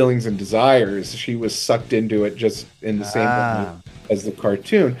thoughts and feelings and desires. She was sucked into it just in the same way as the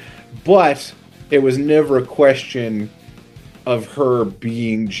cartoon. But it was never a question of her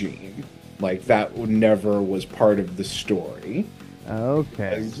being Jean. Like, that never was part of the story.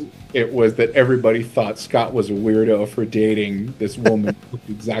 Okay. It was that everybody thought Scott was a weirdo for dating this woman who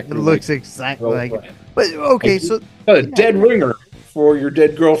looks exactly like But, okay, so... A dead ringer for your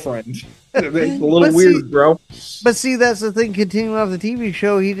dead girlfriend. It's a little weird, bro. But see, that's the thing. Continuing off the TV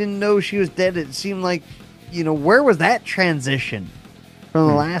show, he didn't know she was dead. It seemed like, where was that transition from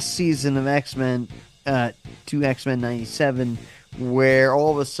the last season of X-Men to X-Men 97, where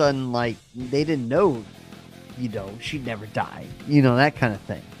all of a sudden, like, they didn't know, she'd never died. That kind of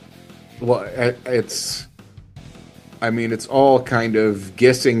thing. Well, it's all kind of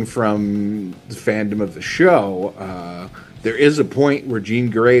guessing from the fandom of the show. There is a point where Jean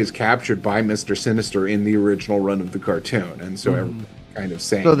Grey is captured by Mr. Sinister in the original run of the cartoon, and so everyone's kind of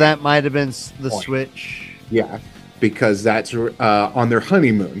saying... So that might have been the switch? Yeah, because that's on their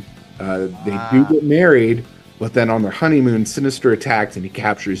honeymoon. They do get married, but then on their honeymoon, Sinister attacks and he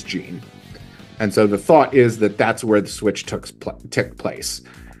captures Jean. And so the thought is that that's where the switch took place.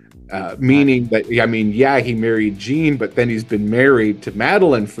 Meaning that, he married Jean, but then he's been married to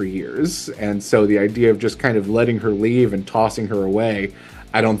Madeline for years. And so the idea of just kind of letting her leave and tossing her away,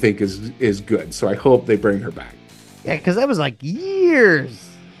 I don't think is good. So I hope they bring her back. Yeah, because that was like years,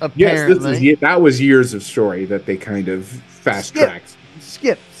 apparently. Yes, that was years of story that they kind of fast-tracked.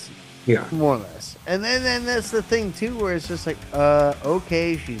 Skips. Yeah. More or less. And then that's the thing, too, where it's just like,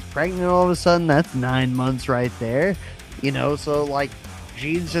 okay, she's pregnant all of a sudden. That's 9 months right there. So, like,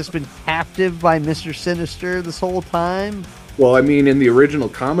 Jean's just been captive by Mr. Sinister this whole time. Well, in the original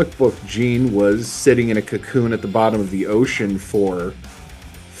comic book, Jean was sitting in a cocoon at the bottom of the ocean for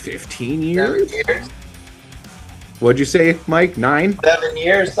 15 years? 7 years? What'd you say, Mike? 9? 7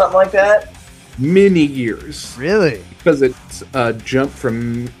 years, something like that? Many years. Really? Because it's jumped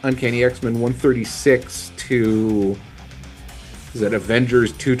from Uncanny X-Men 136 to is it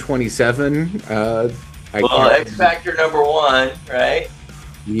Avengers 227? Well, X Factor #1, right?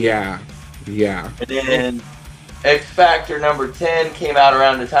 Yeah. And then X Factor #10 came out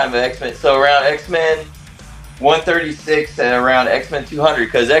around the time of X-Men. So around X-Men 136 and around X-Men 200,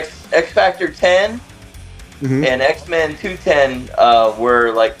 because X Factor 10 and X-Men 210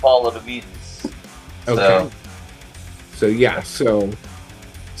 were like Fall of the Mutants. Okay. So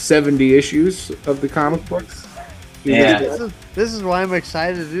 70 issues of the comic books. Yeah. This is why I'm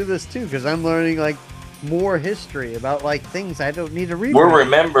excited to do this too, because I'm learning like more history about like things I don't need to read. We're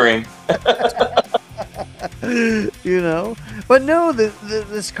remembering. You know, but no,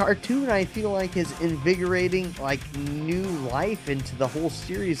 this cartoon I feel like is invigorating like new life into the whole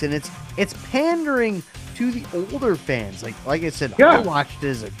series, and it's pandering to the older fans. Like I said, I watched it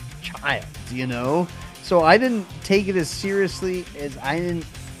as a child, you know, so I didn't take it as seriously as I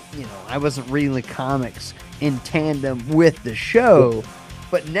wasn't reading the comics in tandem with the show.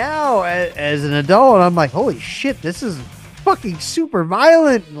 But now as an adult, I'm like, holy shit, this is fucking super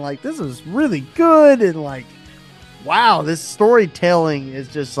violent, and like this is really good, and like wow, this storytelling is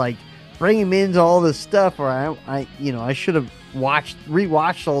just like bringing me into all this stuff. Or I should have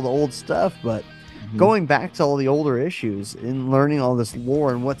rewatched all the old stuff, but going back to all the older issues and learning all this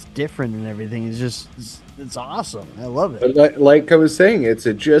lore and what's different and everything is just it's awesome. I love it. Like I was saying,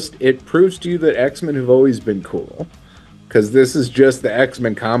 it proves to you that X-Men have always been cool. Because this is just the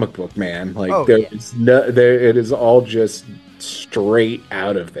X-Men comic book, man. Like it is all just straight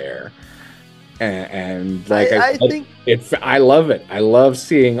out of there, and like I love it. I love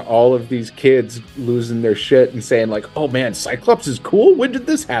seeing all of these kids losing their shit and saying like, "Oh man, Cyclops is cool. When did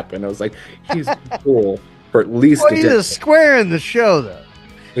this happen?" I was like, "He's cool for at least." Well, he's a square in the show, though.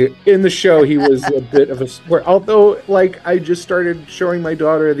 In the show, he was a bit of a square. Although, like, I just started showing my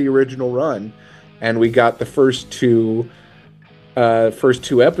daughter the original run, and we got the first two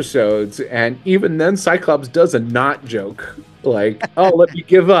episodes, and even then Cyclops does a not joke, like, oh, let me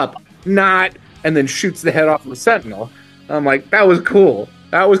give up, not, and then shoots the head off of a Sentinel. I'm like, that was cool,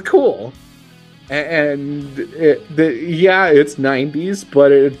 and it's 90s,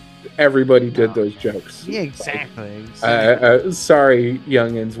 but everybody did those jokes. Yeah, exactly. Sorry,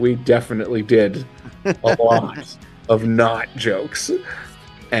 youngins, we definitely did a lot of not jokes,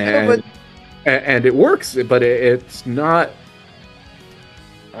 and it works, but it's not.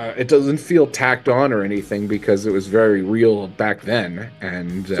 It doesn't feel tacked on or anything because it was very real back then.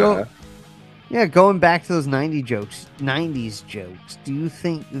 And going back to those 90s jokes, do you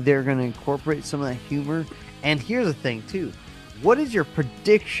think they're going to incorporate some of that humor? And here's the thing, too. What is your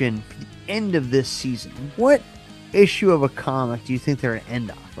prediction for the end of this season? What issue of a comic do you think they're going to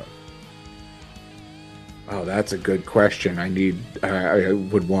end off of? Oh, that's a good question. I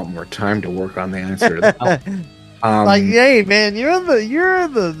would want more time to work on the answer to that. Like, hey man, you're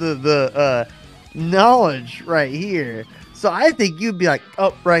the knowledge right here. So I think you'd be like,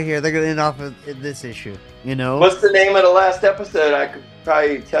 oh, right here, they're gonna end off of this issue. You know, what's the name of the last episode? I could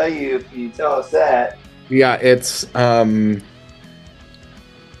probably tell you if you tell us that. Yeah, it's what's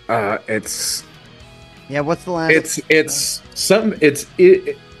the last?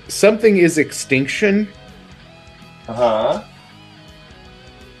 Something is extinction.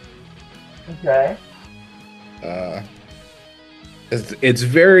 Okay. It's a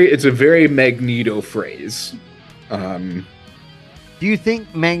very Magneto phrase. Do you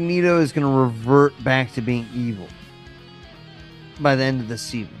think Magneto is going to revert back to being evil by the end of the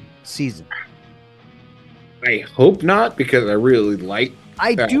season? I hope not, because I really like.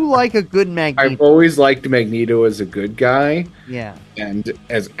 I do like a good Magneto. I've always liked Magneto as a good guy. Yeah, and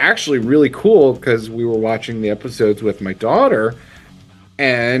as actually really cool because we were watching the episodes with my daughter.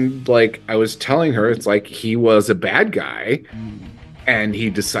 And like I was telling her, it's like he was a bad guy and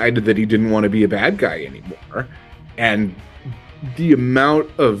he decided that he didn't want to be a bad guy anymore. And the amount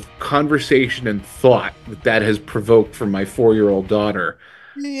of conversation and thought that has provoked from my 4-year-old daughter.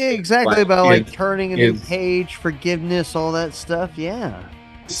 Yeah, exactly. About like turning a new page, forgiveness, all that stuff. Yeah.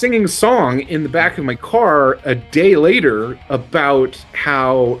 Singing a song in the back of my car a day later about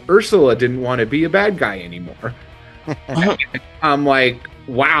how Ursula didn't want to be a bad guy anymore. I'm like,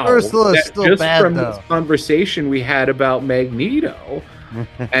 wow, Ursula's still just bad, from though. This conversation we had about Magneto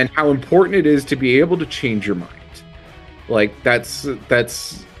and how important it is to be able to change your mind. Like that's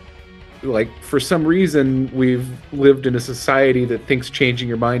like, for some reason we've lived in a society that thinks changing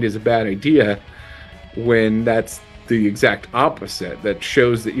your mind is a bad idea, when that's the exact opposite. That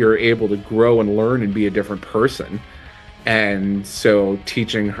shows that you're able to grow and learn and be a different person. And so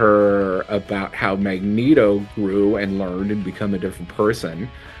teaching her about how Magneto grew and learned and become a different person,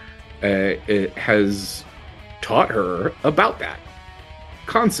 it has taught her about that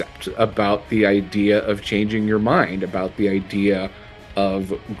concept, about the idea of changing your mind, about the idea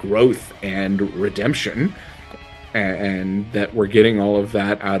of growth and redemption, and that we're getting all of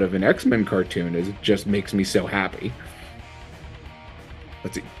that out of an X-Men cartoon just makes me so happy.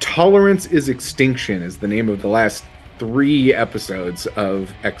 Let's see. Tolerance is Extinction is the name of the last 3 episodes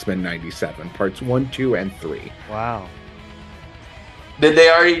of X-Men 97, parts 1, 2, and 3. Wow. Did they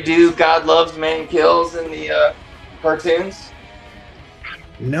already do God Loves, Man Kills in the cartoons?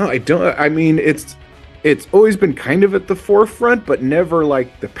 No, I don't. I mean, it's always been kind of at the forefront, but never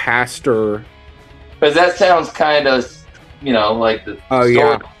like the pastor. Because that sounds kind of, like the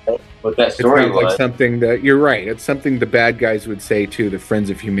story, what that story was. Like something that, you're right, it's something the bad guys would say to the Friends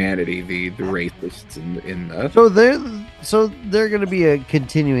of Humanity, the racists in the. So they're going to be a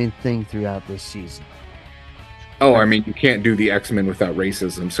continuing thing throughout this season. Oh, I mean, you can't do the X-Men without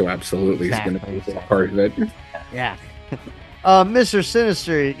racism, so absolutely Exactly, it's going to be a part of it. Yeah. Mr.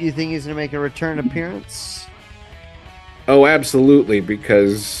 Sinister, you think he's going to make a return appearance? Oh, absolutely,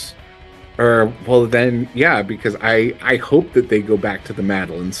 because I hope that they go back to the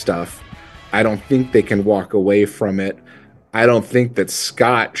Madeline stuff. I don't think they can walk away from it. I don't think that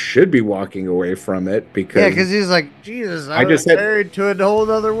Scott should be walking away from it because he's like, Jesus, I was married to a whole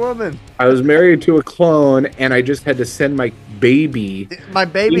other woman. I was married to a clone, and I just had to send my baby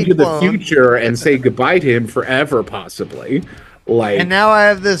into the future and say goodbye to him forever, possibly. Like, and now I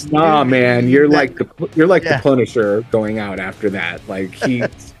have this. Nah, man, you're like the Punisher going out after that. Like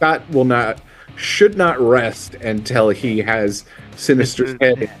Scott should not rest until he has Sinister's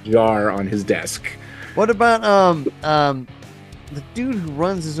head in a jar on his desk. What about the dude who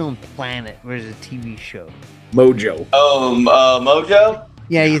runs his own planet? Where's a TV show? Mojo. Oh, Mojo?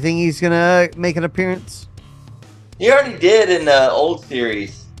 Yeah, you think he's gonna make an appearance? He already did in the old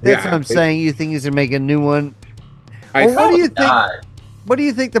series. That's what I'm saying. You think he's gonna make a new one? What do you think? What do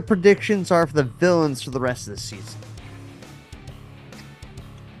you think the predictions are for the villains for the rest of the season?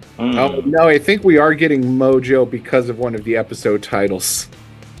 Oh no, I think we are getting Mojo because of one of the episode titles.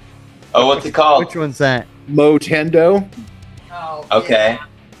 Oh, what's it called? Which one's that? Motendo. Oh, okay. Yeah.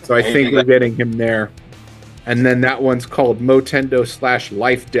 So I think we're getting him there. And then that one's called Motendo /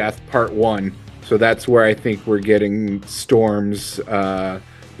 Life Death Part 1. So that's where I think we're getting Storm's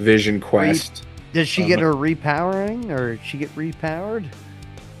Vision Quest. Does she get her repowering, or she get repowered?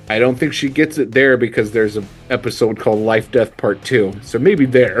 I don't think she gets it there because there's an episode called Life Death Part 2. So maybe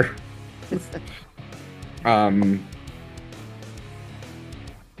there.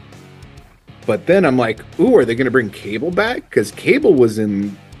 But then I'm like, ooh, are they going to bring Cable back? Because Cable was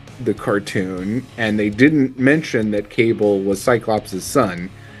in the cartoon, and they didn't mention that Cable was Cyclops' son,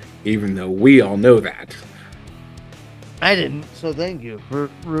 even though we all know that. I didn't, so thank you for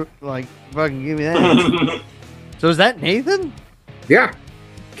fucking give me that. So is that Nathan? Yeah,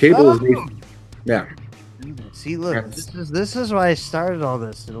 Cable is Nathan. Yeah. See, look, this is why I started all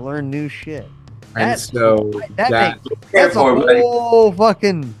this, to learn new shit. That's a whole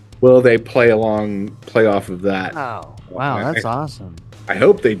fucking. Will they play off of that? Oh, wow, that's awesome. I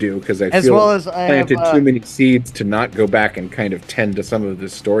hope they do, because I feel I planted too many seeds to not go back and kind of tend to some of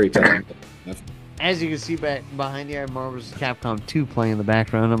this storytelling. As you can see behind you, I have Marvel's Capcom 2 playing in the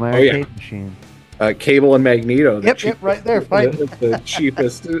background on my arcade machine. Cable and Magneto. Yep, right there, fighting. The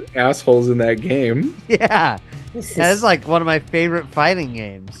cheapest assholes in that game. Yeah. That's like one of my favorite fighting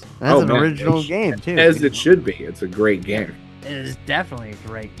games. That's an original game, too. As it should be. It's a great game. It is definitely a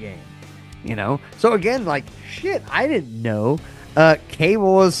great game. So again, like, shit, I didn't know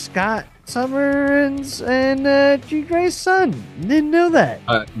Cable was Scott Summers and Jean Grey's son. Didn't know that.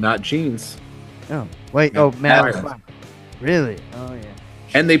 Not Jean's. Oh, wait. Oh, Matt. Really? Oh, yeah.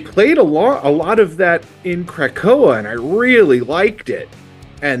 And they played a lot of that in Krakoa, and I really liked it.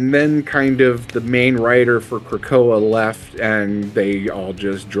 And then kind of the main writer for Krakoa left, and they all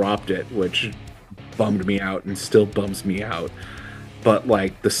just dropped it, which bummed me out and still bums me out. But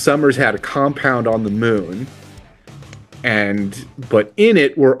like, the Summers had a compound on the moon, but in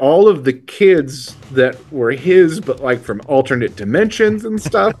it were all of the kids that were his, but like from alternate dimensions and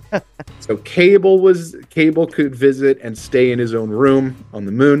stuff. So Cable could visit and stay in his own room on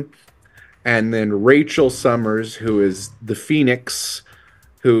the moon. And then Rachel Summers, who is the Phoenix,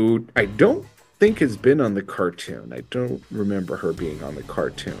 who I don't think has been on the cartoon. I don't remember her being on the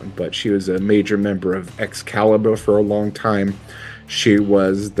cartoon, but she was a major member of Excalibur for a long time. She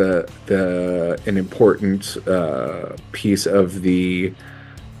was an important piece of the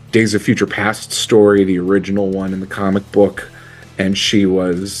Days of Future Past story, the original one in the comic book, and she's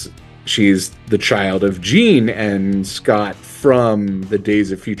the child of Jean and Scott from the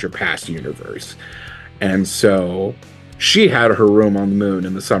Days of Future Past universe. And so she had her room on the moon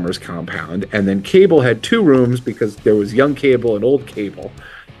in the Summers compound, and then Cable had 2 rooms because there was young Cable and old Cable.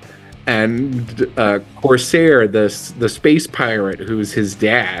 And Corsair, the space pirate who's his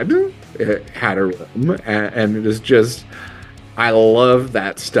dad, had a room, and it is just, I love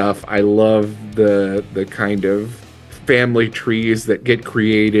that stuff. I love the kind of family trees that get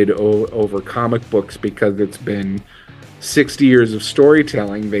created over comic books because it's been 60 years of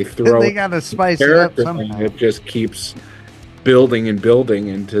storytelling. They gotta spice it up somehow. It just keeps building and building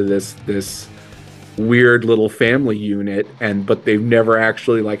into this weird little family unit, but they've never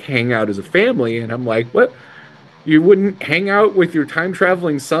actually like hang out as a family. And I'm like, what? You wouldn't hang out with your time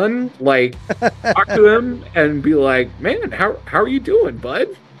traveling son? Like, talk to him and be like, man, how are you doing,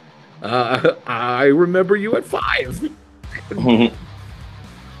 bud? I remember you at 5.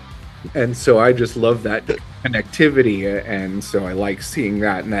 And so I just love that connectivity, and so I like seeing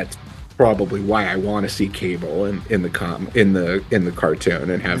that, and that's probably why I want to see Cable in the cartoon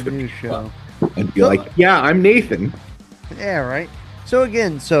and have the show and be like, yeah, I'm Nathan. Yeah, right. So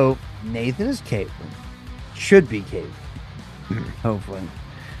again, Nathan is Cable. Should be Cable. Hopefully.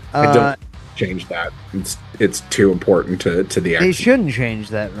 I don't change that. It's too important to the action. They shouldn't change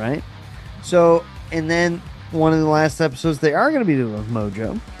that, right? So, and then one of the last episodes they are going to be doing with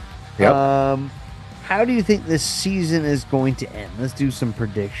Mojo. Yep. How do you think this season is going to end? Let's do some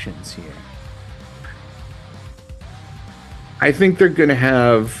predictions here. I think they're going to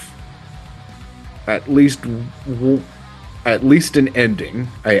have at least an ending.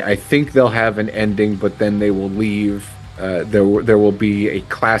 I think they'll have an ending, but then they will leave. There will be a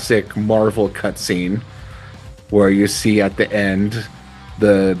classic Marvel cutscene where you see at the end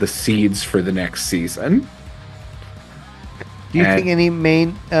the seeds for the next season. Do you think any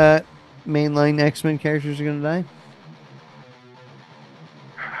mainline X-Men characters are going to die?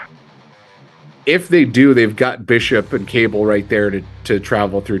 If they do, they've got Bishop and Cable right there to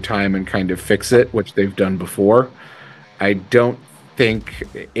travel through time and kind of fix it, which they've done before. I don't think,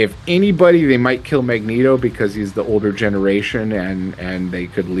 if anybody, they might kill Magneto because he's the older generation and they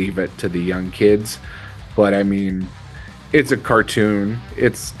could leave it to the young kids. But I mean, it's a cartoon.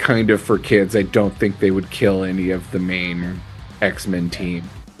 It's kind of for kids. I don't think they would kill any of the main X-Men team.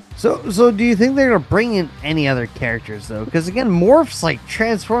 So do you think they're going to bring in any other characters, though? Because, again, Morph's, like,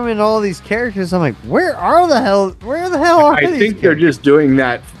 transforming all these characters. I'm like, where the hell are I these think they're just doing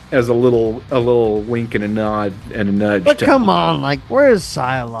that as a little wink and a nod and a nudge. But come on, like, where's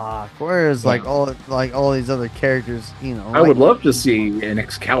Psylocke? Where's, all these other characters, you know? I would love to see an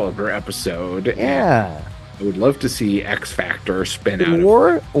Excalibur episode. Yeah. I would love to see X Factor spin out.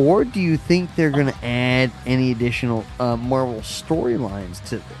 Or do you think they're going to add any additional Marvel storylines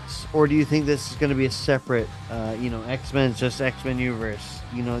to this? Or do you think this is going to be a separate, X-Men, just X-Men universe?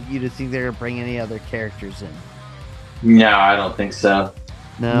 You know, you think they're going to bring any other characters in? No, I don't think so.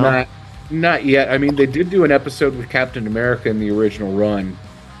 No? Not yet. I mean, they did do an episode with Captain America in the original run,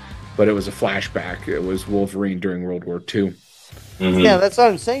 but it was a flashback. It was Wolverine during World War II. Mm-hmm. Yeah, that's what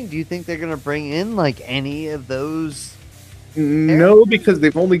I'm saying. Do you think they're going to bring in, like, any of those? No, because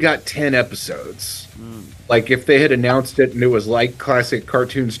they've only got 10 episodes. Like, if they had announced it and it was like classic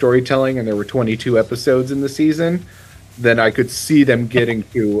cartoon storytelling and there were 22 episodes in the season, then I could see them getting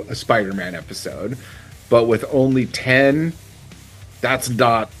to a Spider-Man episode. But with only 10, that's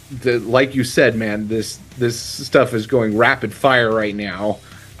not... like you said, man, this stuff is going rapid fire right now.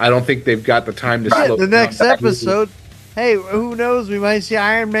 I don't think they've got the time to slow the down. next episode... Hey, who knows? We might see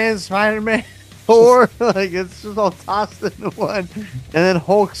Iron Man, Spider-Man, Thor. Like, it's just all tossed into one. And then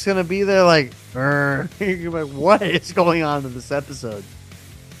Hulk's going to be there like, you're like, what is going on in this episode?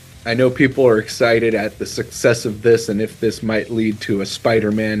 I know people are excited at the success of this and if this might lead to a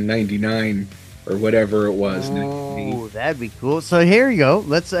Spider-Man 99 or whatever it was. Oh, that'd be cool. So here you go.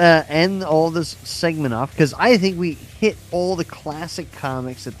 Let's end all this segment off because I think we hit all the classic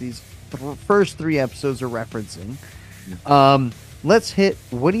comics that these first 3 episodes are referencing. Let's hit.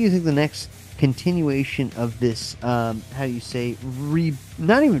 What do you think the next continuation of this? How do you say?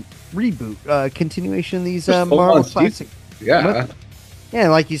 Not even reboot. Continuation of these Marvel classic. Yeah, yeah.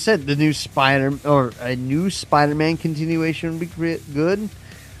 Like you said, the new a new Spider-Man continuation would be good.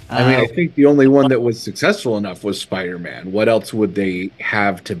 I mean, I think the only one that was successful enough was Spider-Man. What else would they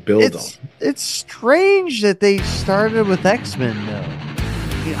have to build on? It's strange that they started with X-Men, though.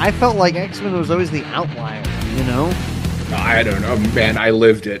 I felt like X-Men was always the outlier, you know? I don't know, man. I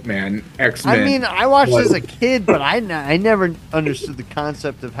lived it, man. X-Men. I mean, I watched as a kid, but I never understood the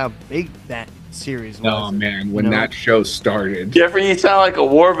concept of how big that series was. Oh, man, when that show started. Jeffrey, you sound like a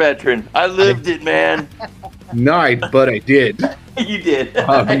war veteran. I lived it, man. No, but I did. You did.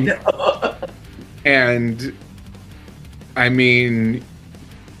 And I mean,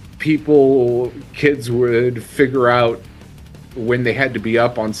 kids would figure out when they had to be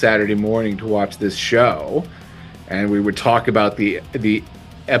up on Saturday morning to watch this show, and we would talk about the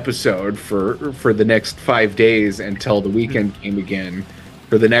episode for the next 5 days until the weekend came again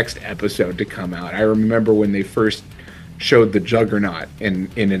for the next episode to come out. I remember when they first showed the Juggernaut in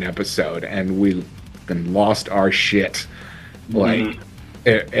an episode, and we lost our shit. Like,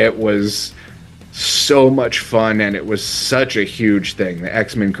 it was so much fun, and it was such a huge thing. The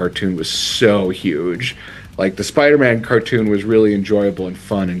X-Men cartoon was so huge. Like, the Spider-Man cartoon was really enjoyable and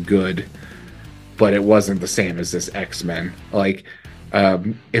fun and good, but it wasn't the same as this X-Men. Like,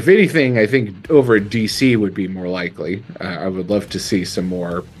 if anything, I think over at DC would be more likely. I would love to see some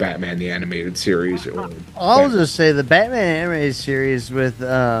more Batman the Animated Series. I'll just say the Batman Animated Series with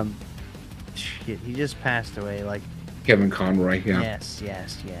shit, he just passed away. Like Kevin Conroy, yeah. Yes.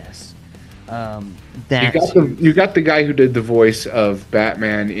 You got the guy who did the voice of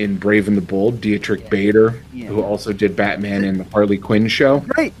Batman in Brave and the Bold, Dietrich Bader, who also did Batman in the Harley Quinn show.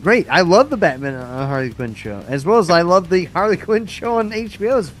 Great. I love the Batman Harley Quinn show, as well as I love the Harley Quinn show on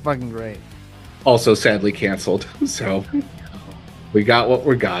HBO. It's fucking great. Also sadly canceled, so we got what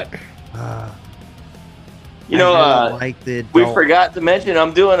we got. We forgot to mention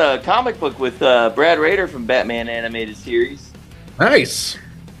I'm doing a comic book with Brad Rader from Batman Animated Series. Nice.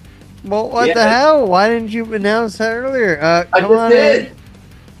 Well, what the hell? Why didn't you announce that earlier? I just did.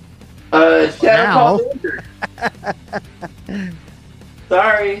 Shadow Danger.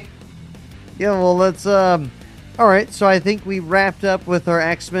 Sorry. Yeah, well, let's. All right, so I think we wrapped up with our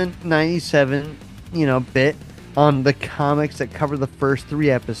X-Men 97, bit on the comics that cover the first 3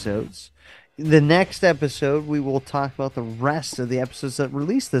 episodes. The next episode, we will talk about the rest of the episodes that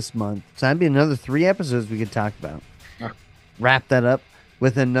released this month. So that'd be another 3 episodes we could talk about. Wrap that up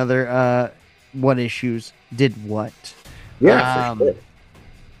with another what issues did what. Yeah, for sure.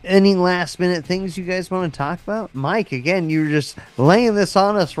 Any last minute things you guys want to talk about? Mike, again, you're just laying this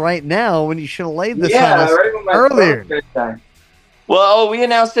on us right now when you should have laid this on us earlier. Well, we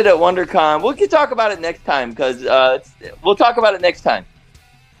announced it at WonderCon. We can talk about it next time because we'll talk about it next time.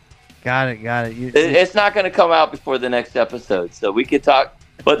 Got it. It's not going to come out before the next episode, so we could talk,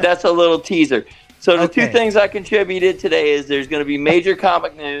 but that's a little teaser. So the 2 things I contributed today is there's going to be major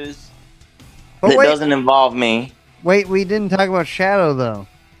comic news that doesn't involve me. Wait, we didn't talk about Shadow, though.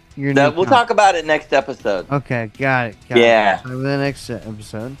 We'll talk about it next episode. Okay, got it. Yeah. The next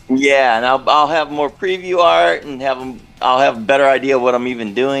episode. Yeah, and I'll have more preview art and I'll have a better idea of what I'm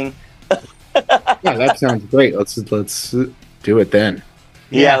even doing. Yeah, that sounds great. Let's do it then.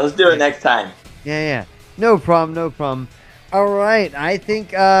 Yeah, let's do it next time. Yeah. No problem. All right, I think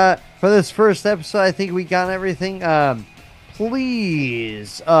for this first episode, I think we got everything.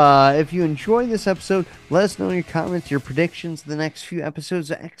 Please, if you enjoyed this episode, let us know in your comments your predictions of the next few episodes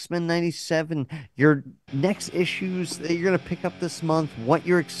of X-Men 97, your next issues that you're going to pick up this month, what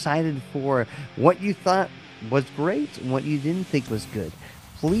you're excited for, what you thought was great, and what you didn't think was good.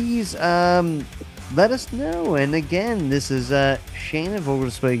 Please let us know. And again, this is Shane of Over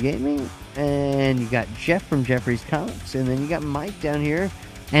Display Gaming, and you got Jeff from Geoffreys Comics, and then you got Mike down here,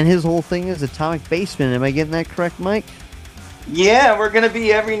 and his whole thing is Atomic Basement. Am I getting that correct, Mike? Yeah, we're going to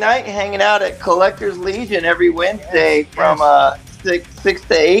be every night hanging out at Collector's Legion every Wednesday from 6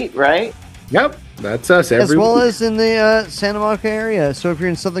 to 8, right? Yep, that's us. As well as in the Santa Monica area. So if you're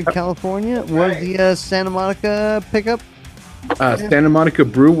in Southern California, where's the Santa Monica pickup? Santa Monica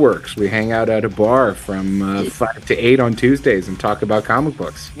Brew Works. We hang out at a bar from 5 to 8 on Tuesdays and talk about comic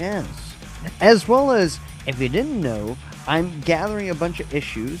books. Yes. As well as, if you didn't know, I'm gathering a bunch of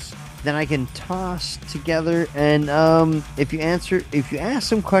issues that I can toss together, and if you ask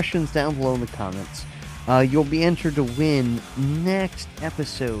some questions down below in the comments, you'll be entered to win next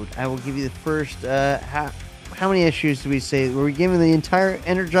episode. I will give you the first. How many issues do we say? Were we giving the entire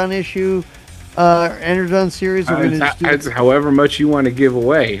Energon issue, Energon series? It's however much you want to give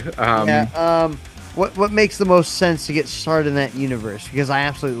away. What makes the most sense to get started in that universe? Because I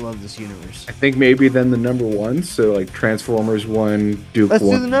absolutely love this universe. I think maybe then the number 1, so like Transformers 1, Duke 1. Let's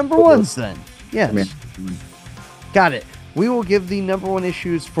do the number 1s then. Yes. Got it. We will give the number 1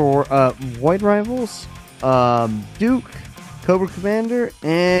 issues for Void Rivals, Duke, Cobra Commander,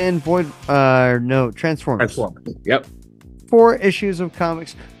 and Transformers. Transformers. Yep. 4 issues of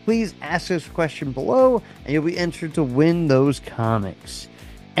comics. Please ask us a question below, and you'll be entered to win those comics.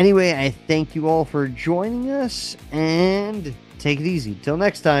 Anyway, I thank you all for joining us, and take it easy. Till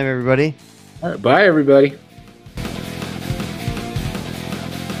next time, everybody. All right, bye, everybody.